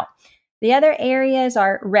helps out. The other areas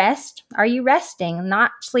are rest. Are you resting?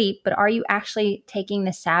 Not sleep, but are you actually taking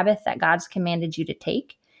the Sabbath that God's commanded you to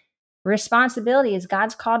take? Responsibility is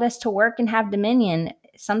God's called us to work and have dominion.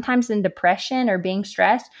 Sometimes in depression or being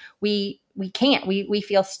stressed, we can't. We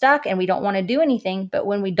feel stuck and we don't want to do anything. But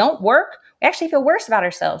when we don't work, we actually feel worse about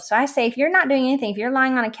ourselves. So I say, if you're not doing anything, if you're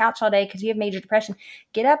lying on a couch all day because you have major depression,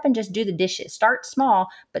 get up and just do the dishes. Start small,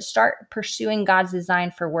 but start pursuing God's design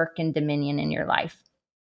for work and dominion in your life.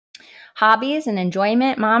 Hobbies and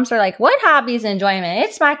enjoyment. Moms are like, what hobbies and enjoyment?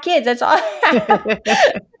 It's my kids. That's all.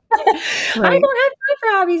 Right. I don't have time for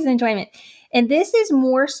hobbies and enjoyment. And this is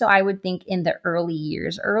more so, I would think, in the early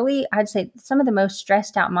years. I'd say some of the most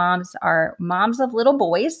stressed out moms are moms of little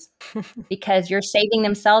boys because you're saving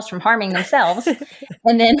themselves from harming themselves.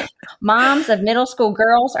 And then moms of middle school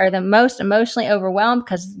girls are the most emotionally overwhelmed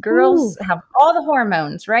because girls have all the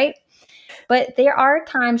hormones, right? But there are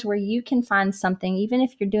times where you can find something, even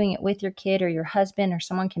if you're doing it with your kid or your husband or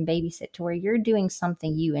someone can babysit, to where you're doing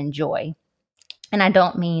something you enjoy. And I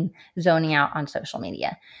don't mean zoning out on social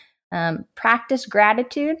media. Practice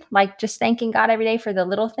gratitude, like just thanking God every day for the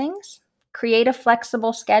little things. Create a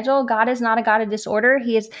flexible schedule. God is not a God of disorder.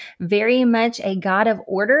 He is very much a God of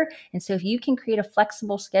order. And so if you can create a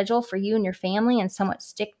flexible schedule for you and your family and somewhat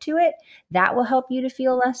stick to it, that will help you to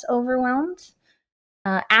feel less overwhelmed.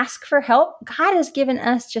 Ask for help. God has given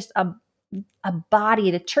us just a body,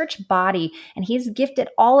 the church body, and he's gifted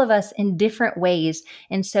all of us in different ways.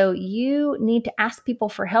 And so you need to ask people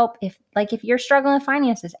for help. If you're struggling with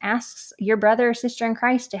finances, ask your brother or sister in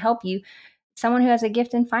Christ to help you, someone who has a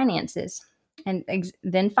gift in finances. And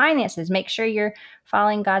then finances, make sure you're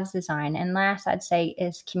following God's design. And last, I'd say,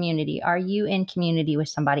 is community. Are you in community with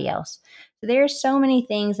somebody else? So there's so many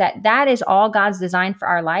things that is all God's design for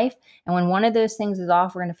our life. And when one of those things is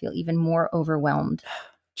off, we're going to feel even more overwhelmed.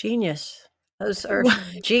 Genius. Those are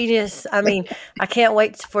genius. I mean, I can't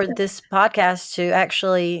wait for this podcast to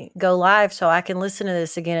actually go live so I can listen to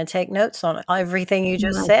this again and take notes on everything you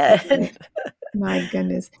just said. My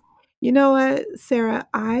goodness. You know what, Sarah,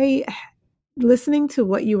 listening to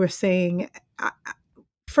what you were saying,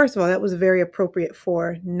 first of all, that was very appropriate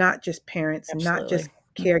for not just parents, Absolutely. Not just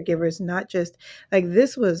caregivers, not just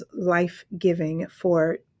this was life-giving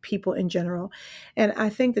for people in general. And I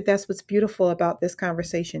think that that's what's beautiful about this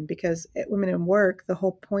conversation, because at Women in Work, the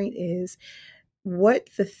whole point is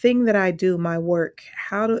the thing that I do, my work,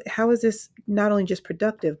 how is this not only just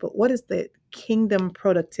productive, but what is the kingdom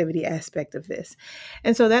productivity aspect of this?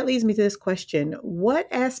 And so that leads me to this question. What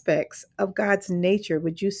aspects of God's nature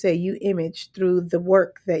would you say you image through the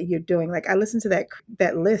work that you're doing? I listened to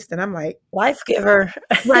that list and I'm like, life giver.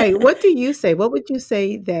 Right. What do you say? What would you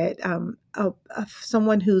say that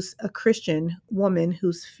someone who's a Christian woman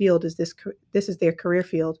whose field is this is their career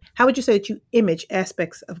field, how would you say that you image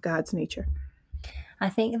aspects of God's nature? I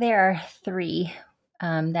think there are three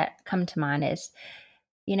that come to mind. Is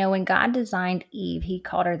when God designed Eve, he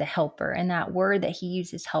called her the helper. And that word that he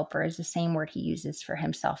uses, helper, is the same word he uses for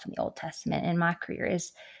himself in the Old Testament. And my career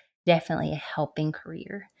is definitely a helping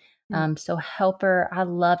career. So helper, I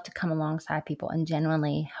love to come alongside people and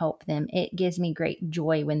genuinely help them. It gives me great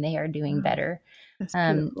joy when they are doing better. That's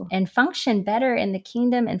beautiful. And function better in the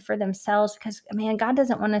kingdom and for themselves, because man, God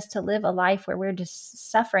doesn't want us to live a life where we're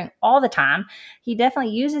just suffering all the time. He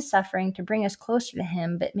definitely uses suffering to bring us closer to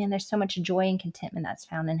him, but man, there's so much joy and contentment that's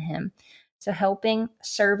found in him. So helping,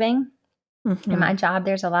 serving. In my job,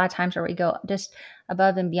 there's a lot of times where we go just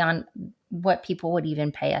above and beyond what people would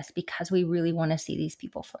even pay us because we really want to see these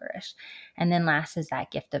people flourish. And then last is that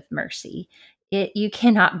gift of mercy. You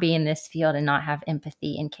cannot be in this field and not have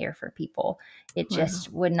empathy and care for people. It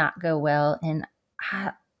just would not go well. And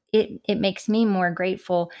it makes me more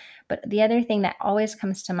grateful. But the other thing that always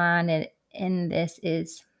comes to mind in this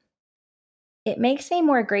is it makes me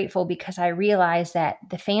more grateful because I realize that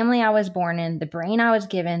the family I was born in, the brain I was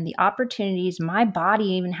given, the opportunities, my body,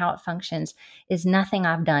 even how it functions, is nothing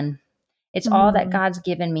I've done. It's all that God's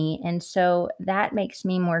given me. And so that makes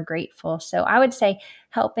me more grateful. So I would say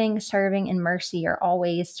helping, serving, and mercy are all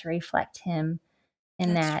ways to reflect him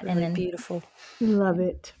in That's that. really And then beautiful. Love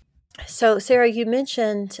it. So, Sarah, you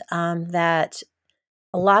mentioned that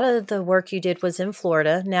a lot of the work you did was in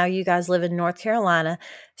Florida. Now you guys live in North Carolina.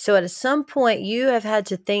 So at some point you have had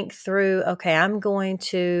to think through, okay, I'm going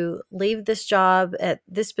to leave this job at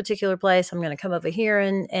this particular place. I'm going to come over here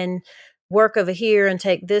and work over here and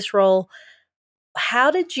take this role.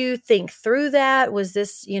 How did you think through that? Was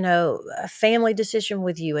this, a family decision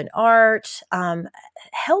with you and Art?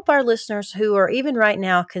 Help our listeners who are even right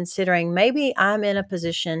now considering maybe I'm in a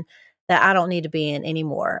position that I don't need to be in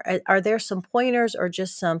anymore. Are there some pointers or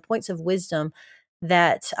just some points of wisdom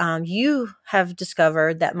that you have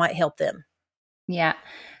discovered that might help them? Yeah.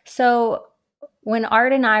 So when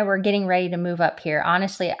Art and I were getting ready to move up here,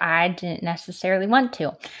 honestly, I didn't necessarily want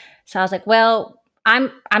to. So I was like, well,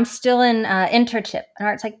 I'm still in internship. And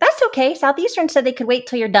Art's like, that's okay. Southeastern said they could wait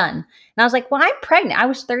till you're done. And I was like, well, I'm pregnant. I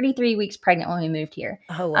was 33 weeks pregnant when we moved here.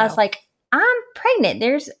 Oh, wow. I was like, I'm pregnant.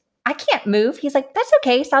 I can't move. He's like, that's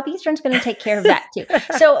okay. Southeastern's going to take care of that too.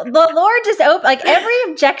 So the Lord just opened, like every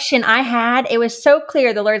objection I had, it was so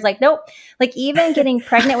clear. The Lord's like, nope. Like even getting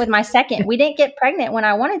pregnant with my second, we didn't get pregnant when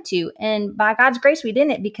I wanted to. And by God's grace, we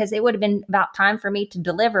didn't, because it would have been about time for me to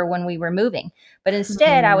deliver when we were moving. But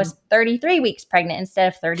instead, I was 33 weeks pregnant instead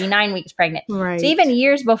of 39 weeks pregnant. Right. So even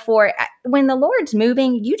years before, when the Lord's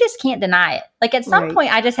moving, you just can't deny it. Like at some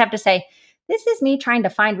point, I just have to say, this is me trying to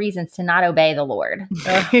find reasons to not obey the Lord.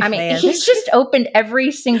 I mean, he's just opened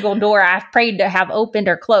every single door I've prayed to have opened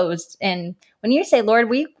or closed. And when you say, Lord,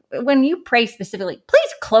 when you pray specifically, please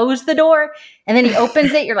close the door, and then he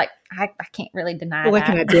opens it, you're like, I can't really deny that. What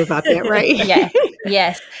can I do about that, right?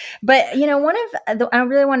 Yes. But, I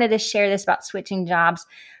really wanted to share this about switching jobs.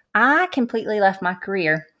 I completely left my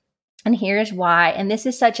career. And here's why. And this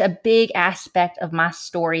is such a big aspect of my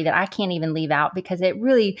story that I can't even leave out, because it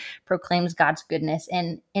really proclaims God's goodness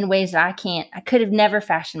in ways that I could have never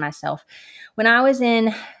fashioned myself. When I was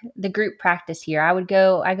in the group practice here, I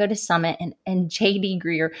go to Summit, and JD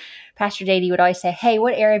Greer, Pastor JD, would always say, hey,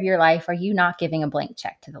 what area of your life are you not giving a blank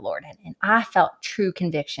check to the Lord in? And I felt true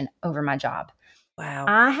conviction over my job. Wow.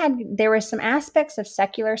 There were some aspects of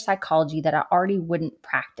secular psychology that I already wouldn't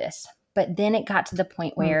practice. But then it got to the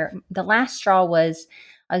point where the last straw was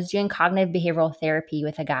I was doing cognitive behavioral therapy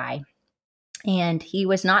with a guy, and he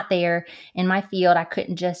was not there in my field. I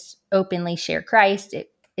couldn't just openly share Christ.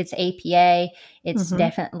 It's APA. It's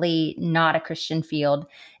definitely not a Christian field.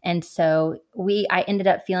 And so I ended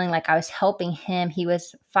up feeling like I was helping him. He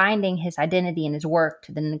was finding his identity in his work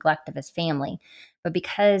to the neglect of his family. But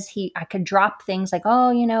because I could drop things like,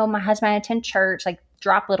 oh, my husband, I attend church, like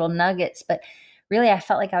drop little nuggets. But really, I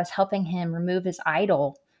felt like I was helping him remove his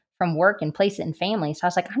idol from work and place it in family. So I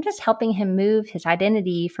was like, I'm just helping him move his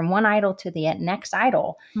identity from one idol to the next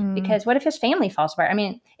idol. Because what if his family falls apart? I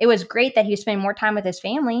mean, it was great that he was spending more time with his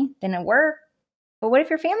family than at work, but what if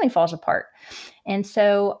your family falls apart? And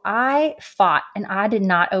so I fought, and I did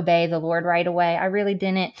not obey the Lord right away. I really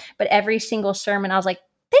didn't. But every single sermon, I was like,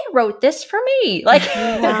 they wrote this for me. Like,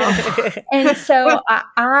 and so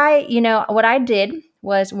I what I did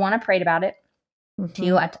was, one, I prayed about it.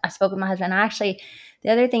 Two, I spoke with my husband. The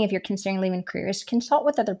other thing, if you're considering leaving a career, is consult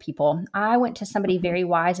with other people. I went to somebody very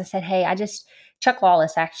wise. I said, hey, Chuck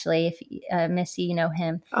Lawless, actually, if Missy, you know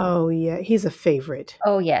him. Oh, yeah. He's a favorite.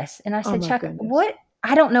 Oh, yes. And I said, Chuck, what?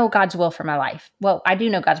 I don't know God's will for my life. Well, I do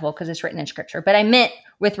know God's will because it's written in scripture, but I meant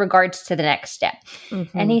with regards to the next step.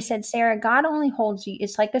 And he said, Sarah, God only holds you.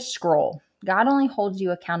 It's like a scroll. God only holds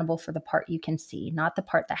you accountable for the part you can see, not the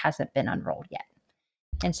part that hasn't been unrolled yet.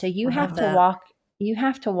 And so you have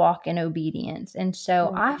to walk in obedience. And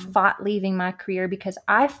so I fought leaving my career because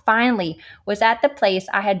I finally was at the place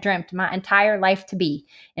I had dreamt my entire life to be,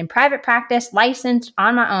 in private practice, licensed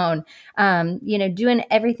on my own, doing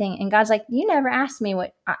everything. And God's like, you never asked me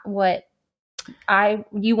what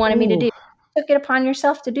you wanted me to do. You took it upon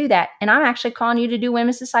yourself to do that. And I'm actually calling you to do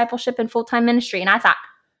women's discipleship and full-time ministry. And I thought,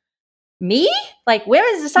 me? Like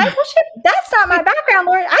women's discipleship? That's not my background,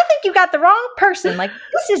 Lord. I think you got the wrong person. Like,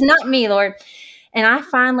 this is not me, Lord. And I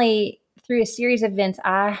finally, through a series of events,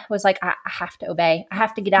 I was like, I have to obey. I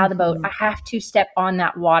have to get out of the boat. I have to step on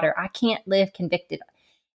that water. I can't live convicted.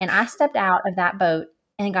 And I stepped out of that boat,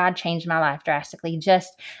 and God changed my life drastically.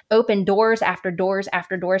 Just opened doors after doors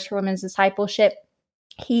after doors for women's discipleship.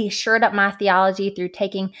 He shored up my theology through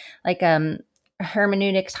taking like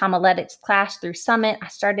hermeneutics, homiletics class through Summit. I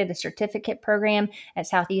started a certificate program at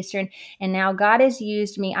Southeastern, and now God has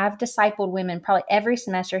used me. I've discipled women probably every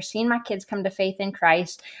semester, seen my kids come to faith in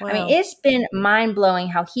Christ. Wow. I mean, it's been mind-blowing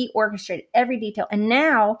how he orchestrated every detail. And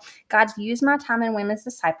now God's used my time in women's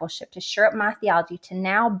discipleship to shore up my theology to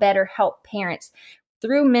now better help parents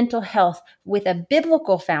through mental health with a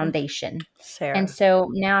biblical foundation. Sarah. And so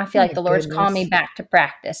now I feel like the Lord's calling me back to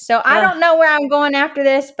practice. So I don't know where I'm going after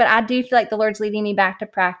this, but I do feel like the Lord's leading me back to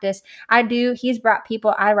practice. I do. He's brought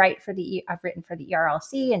people. I've written for the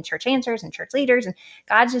ERLC and Church Answers and church leaders, and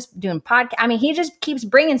God's just doing podcast. I mean, he just keeps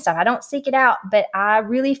bringing stuff. I don't seek it out, but I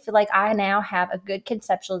really feel like I now have a good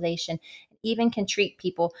conceptualization, even can treat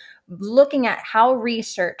people looking at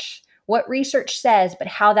what research says, but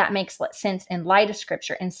how that makes sense in light of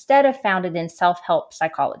scripture instead of founded in self-help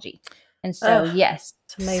psychology. And so, yes.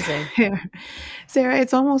 It's amazing. Sarah,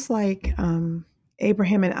 it's almost like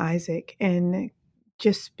Abraham and Isaac, and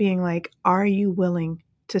just being like, are you willing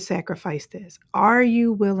to sacrifice this? Are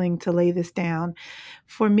you willing to lay this down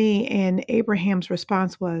for me? And Abraham's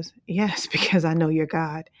response was, yes, because I know you're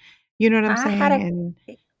God. You know what I'm saying?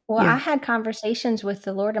 I had conversations with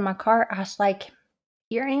the Lord in my car. I was like,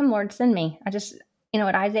 here I am, Lord, send me. I just,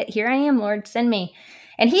 what Isaac, here I am, Lord, send me.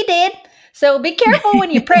 And he did. So be careful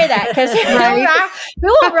when you pray that, because it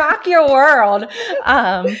will rock your world.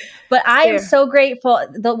 But I am so grateful.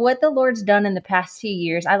 What the Lord's done in the past few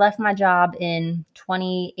years. I left my job in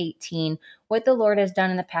 2018. What the Lord has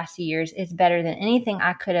done in the past few years is better than anything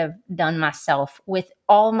I could have done myself with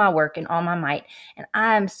all my work and all my might. And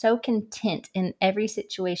I am so content in every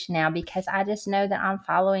situation now because I just know that I'm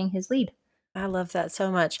following his lead. I love that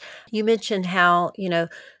so much. You mentioned how,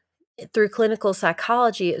 through clinical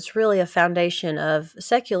psychology, it's really a foundation of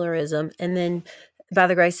secularism. And then by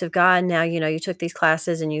the grace of God, now, you took these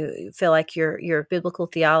classes and you feel like your biblical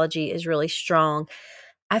theology is really strong.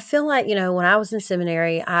 I feel like, when I was in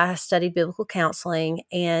seminary, I studied biblical counseling,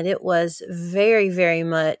 and it was very, very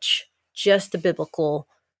much just the biblical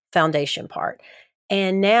foundation part.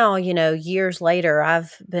 And now, years later,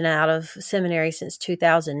 I've been out of seminary since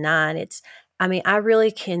 2009. I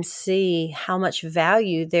really can see how much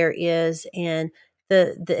value there is in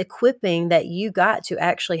the equipping that you got to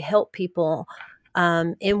actually help people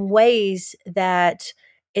in ways that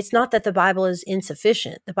it's not that the Bible is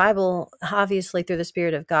insufficient. The Bible, obviously, through the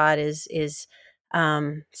Spirit of God, is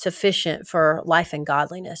sufficient for life and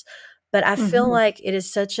godliness. But I feel like it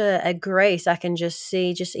is such a grace. I can just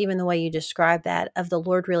see, just even the way you describe that, of the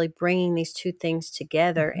Lord really bringing these two things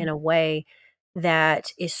together in a way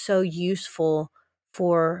that is so useful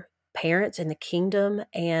for parents in the kingdom.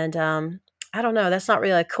 And I don't know, that's not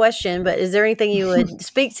really a question, but is there anything you would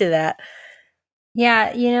speak to that?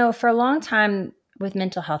 Yeah, for a long time with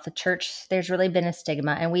mental health, the church, there's really been a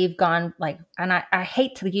stigma, and we've gone and I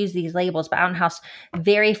hate to use these labels, but Out in House,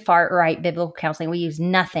 very far right biblical counseling, we use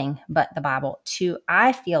nothing but the Bible,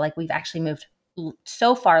 I feel like we've actually moved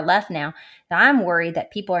so far left now that I'm worried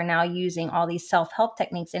that people are now using all these self-help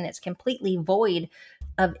techniques, and it's completely void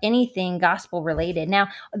of anything gospel related. Now,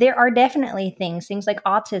 there are definitely things like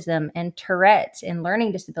autism and Tourette's and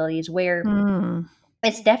learning disabilities where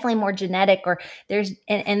it's definitely more genetic, or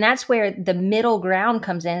and that's where the middle ground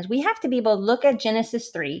comes in, is we have to be able to look at Genesis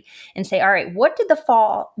 3 and say, all right, what did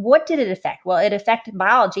it affect? Well, it affected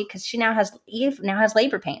biology, because Eve now has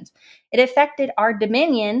labor pains. It affected our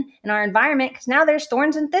dominion and our environment, because now there's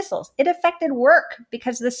thorns and thistles. It affected work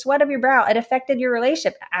because of the sweat of your brow. It affected your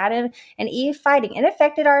relationship, Adam and Eve fighting. It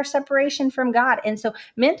affected our separation from God. And so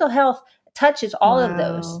mental health, touches all of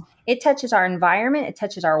those. It touches our environment. It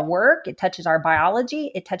touches our work. It touches our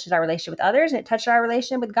biology. It touches our relationship with others. And it touches our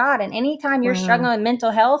relationship with God. And anytime you're struggling with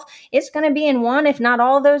mental health, it's going to be in one, if not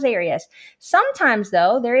all of those areas. Sometimes,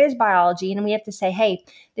 though, there is biology, and we have to say, hey,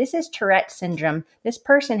 this is Tourette syndrome. This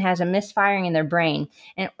person has a misfiring in their brain.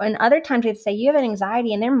 And other times we have to say, you have an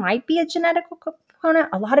anxiety, and there might be a genetic component.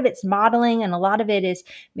 A lot of it's modeling, and a lot of it is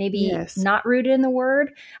maybe not rooted in the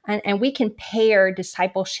word. And we can pair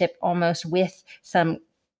discipleship almost with some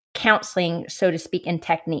counseling, so to speak, and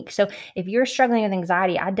technique. So if you're struggling with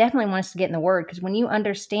anxiety, I definitely want us to get in the word, because when you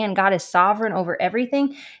understand God is sovereign over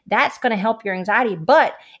everything, that's going to help your anxiety.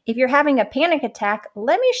 But if you're having a panic attack,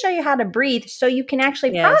 let me show you how to breathe so you can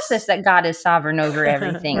actually process that God is sovereign over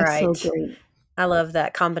everything. Right. So great. I love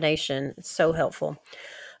that combination. It's so helpful.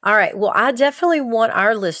 All right. Well, I definitely want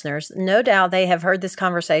our listeners, no doubt they have heard this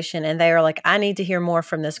conversation and they are like, I need to hear more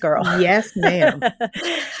from this girl. Yes, ma'am.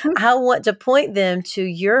 I want to point them to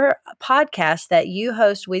your podcast that you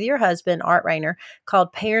host with your husband, Art Rainer,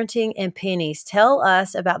 called Parenting in Pennies. Tell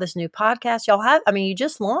us about this new podcast y'all have. I mean, you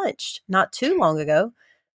just launched not too long ago.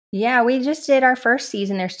 Yeah, we just did our first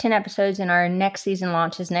season. There's 10 episodes, and our next season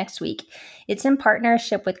launches next week. It's in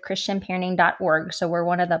partnership with ChristianParenting.org. So we're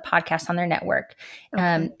one of the podcasts on their network.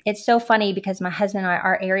 Okay. It's so funny because my husband and I,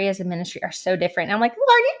 our areas of ministry are so different. And I'm like,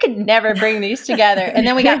 Lord, you could never bring these together. And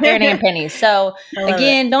then we got Parenting in Pennies. So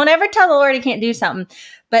again, don't ever tell the Lord he can't do something.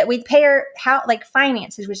 But we pair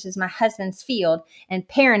finances, which is my husband's field, and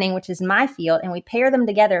parenting, which is my field, and we pair them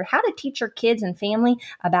together, how to teach your kids and family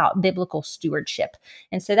about biblical stewardship.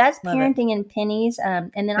 And so that's Parenting in Pennies.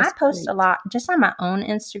 And then I post a lot just on my own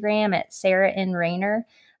Instagram at Sarah N. Rainer.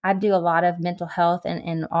 I do a lot of mental health,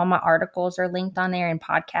 and all my articles are linked on there, and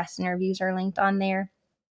podcast interviews are linked on there.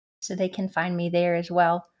 So they can find me there as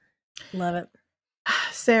well. Love it.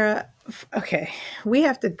 Sarah, okay, we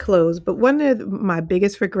have to close, but one of my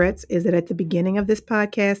biggest regrets is that at the beginning of this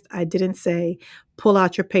podcast, I didn't say, pull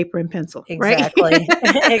out your paper and pencil. Exactly.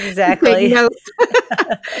 Right? Exactly.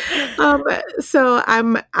 So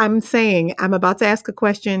I'm saying, I'm about to ask a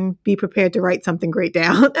question. Be prepared to write something great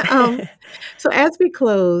down. So as we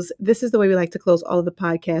close, this is the way we like to close all of the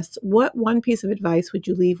podcasts. What one piece of advice would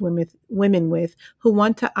you leave women with who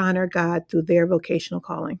want to honor God through their vocational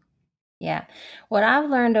calling? Yeah. What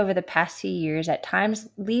I've learned over the past few years, at times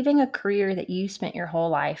leaving a career that you spent your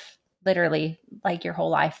whole life, literally like your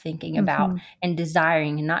whole life thinking about and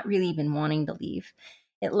desiring and not really even wanting to leave.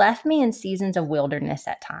 It left me in seasons of wilderness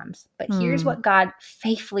at times. But here's what God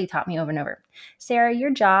faithfully taught me over and over. Sarah,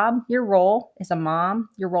 your job, your role as a mom,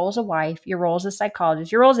 your role as a wife, your role as a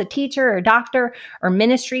psychologist, your role as a teacher or a doctor or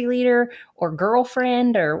ministry leader or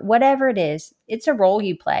girlfriend or whatever it is, it's a role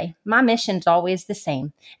you play. My mission's always the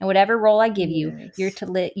same. And whatever role I give you, you're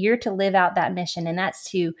to live out that mission. And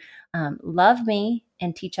that's to love me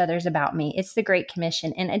and teach others about me. It's the Great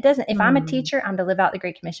Commission. And it doesn't, if I'm a teacher, I'm to live out the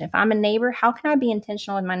Great Commission. If I'm a neighbor, how can I be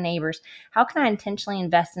intentional with my neighbors? How can I intentionally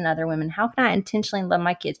invest in other women? How can I intentionally love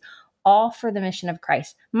my kids? All for the mission of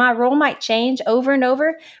Christ. My role might change over and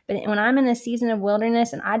over, but when I'm in a season of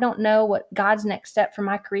wilderness and I don't know what God's next step for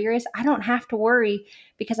my career is, I don't have to worry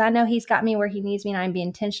because I know he's got me where he needs me, and I can be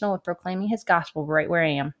intentional with proclaiming his gospel right where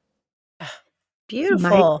I am.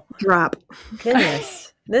 Beautiful. Mic drop. Goodness.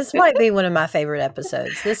 This might be one of my favorite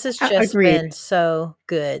episodes. This has just been so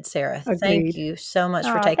good, Sarah. Thank you so much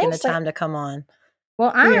for taking the time to come on.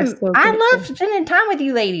 Well, I love spending time with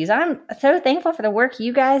you ladies. I'm so thankful for the work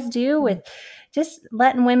you guys do with just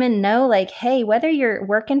letting women know, like, hey, whether you're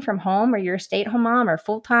working from home or you're a stay-at-home mom or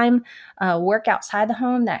full-time work outside the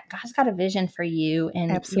home, that God's got a vision for you,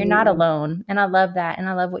 and you're not alone. And I love that. And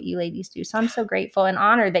I love what you ladies do. So I'm so grateful and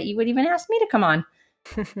honored that you would even ask me to come on.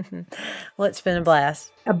 Well, it's been a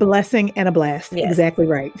blast. A blessing and a blast. Yes. Exactly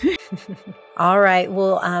right. All right.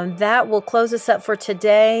 Well, that will close us up for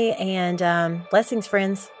today. And blessings,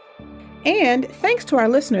 friends. And thanks to our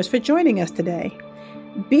listeners for joining us today.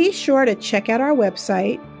 Be sure to check out our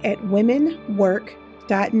website at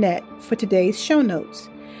womenwork.net for today's show notes.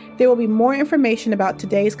 There will be more information about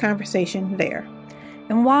today's conversation there.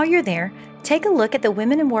 And while you're there, take a look at the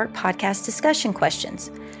Women in Work podcast discussion questions.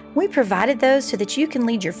 We provided those so that you can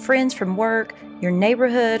lead your friends from work, your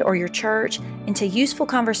neighborhood, or your church into useful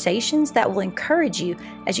conversations that will encourage you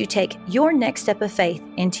as you take your next step of faith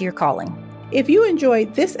into your calling. If you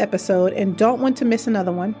enjoyed this episode and don't want to miss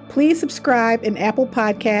another one, please subscribe in Apple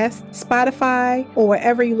Podcasts, Spotify, or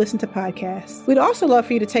wherever you listen to podcasts. We'd also love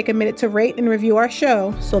for you to take a minute to rate and review our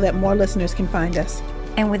show so that more listeners can find us.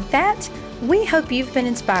 And with that, we hope you've been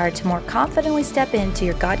inspired to more confidently step into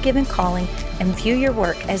your God-given calling and view your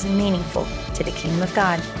work as meaningful to the kingdom of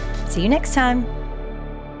God. See you next time.